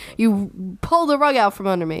took it. You pulled the rug out from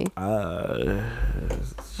under me.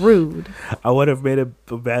 Rude. I would have made a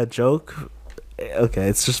bad joke. Okay,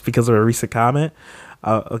 it's just because of a recent comment.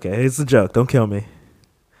 Okay, it's a joke. Don't kill me.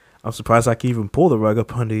 I'm surprised I can even pull the rug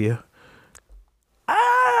up under you.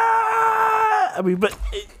 I mean, but...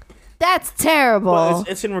 That's terrible. Well,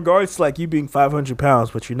 it's in regards to like you being 500 pounds,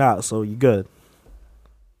 but you're not, so you good.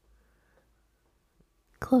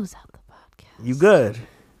 Close out the podcast. You good.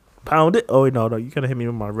 Pound it. Oh, no, you're going to hit me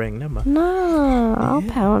with my ring. Never mind. No, I'll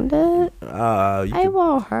pound it. I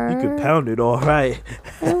won't hurt. You can pound it all right.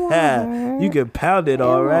 It won't hurt. You can pound it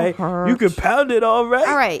all right. You can pound it all right.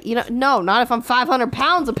 All right. No, not if I'm 500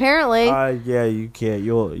 pounds, apparently. Yeah, you can't.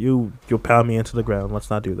 You'll pound me into the ground.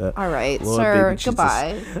 Let's not do that. All right, Lord, sir. baby,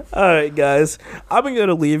 Goodbye. All right, guys. I'm going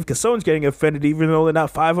to leave because someone's getting offended even though they're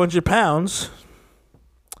not 500 pounds.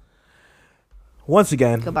 Once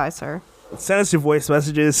again. Goodbye, sir. Send us your voice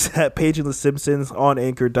messages at Paging the Simpsons on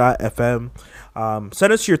Anchor.fm.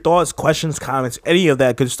 Send us your thoughts, questions, comments, any of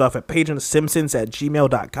that good stuff at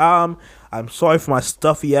pagingthesimpsons@gmail.com. I'm sorry for my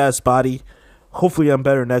stuffy ass body. Hopefully I'm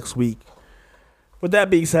better next week. With that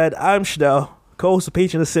being said, I'm Chanel, co-host of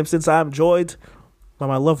Paging the Simpsons. I'm joined by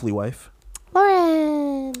my lovely wife,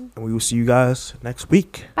 Lauren. and we will see you guys next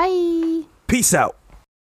week. Bye. Peace out.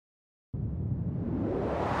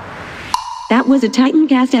 That was a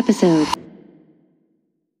Titancast episode.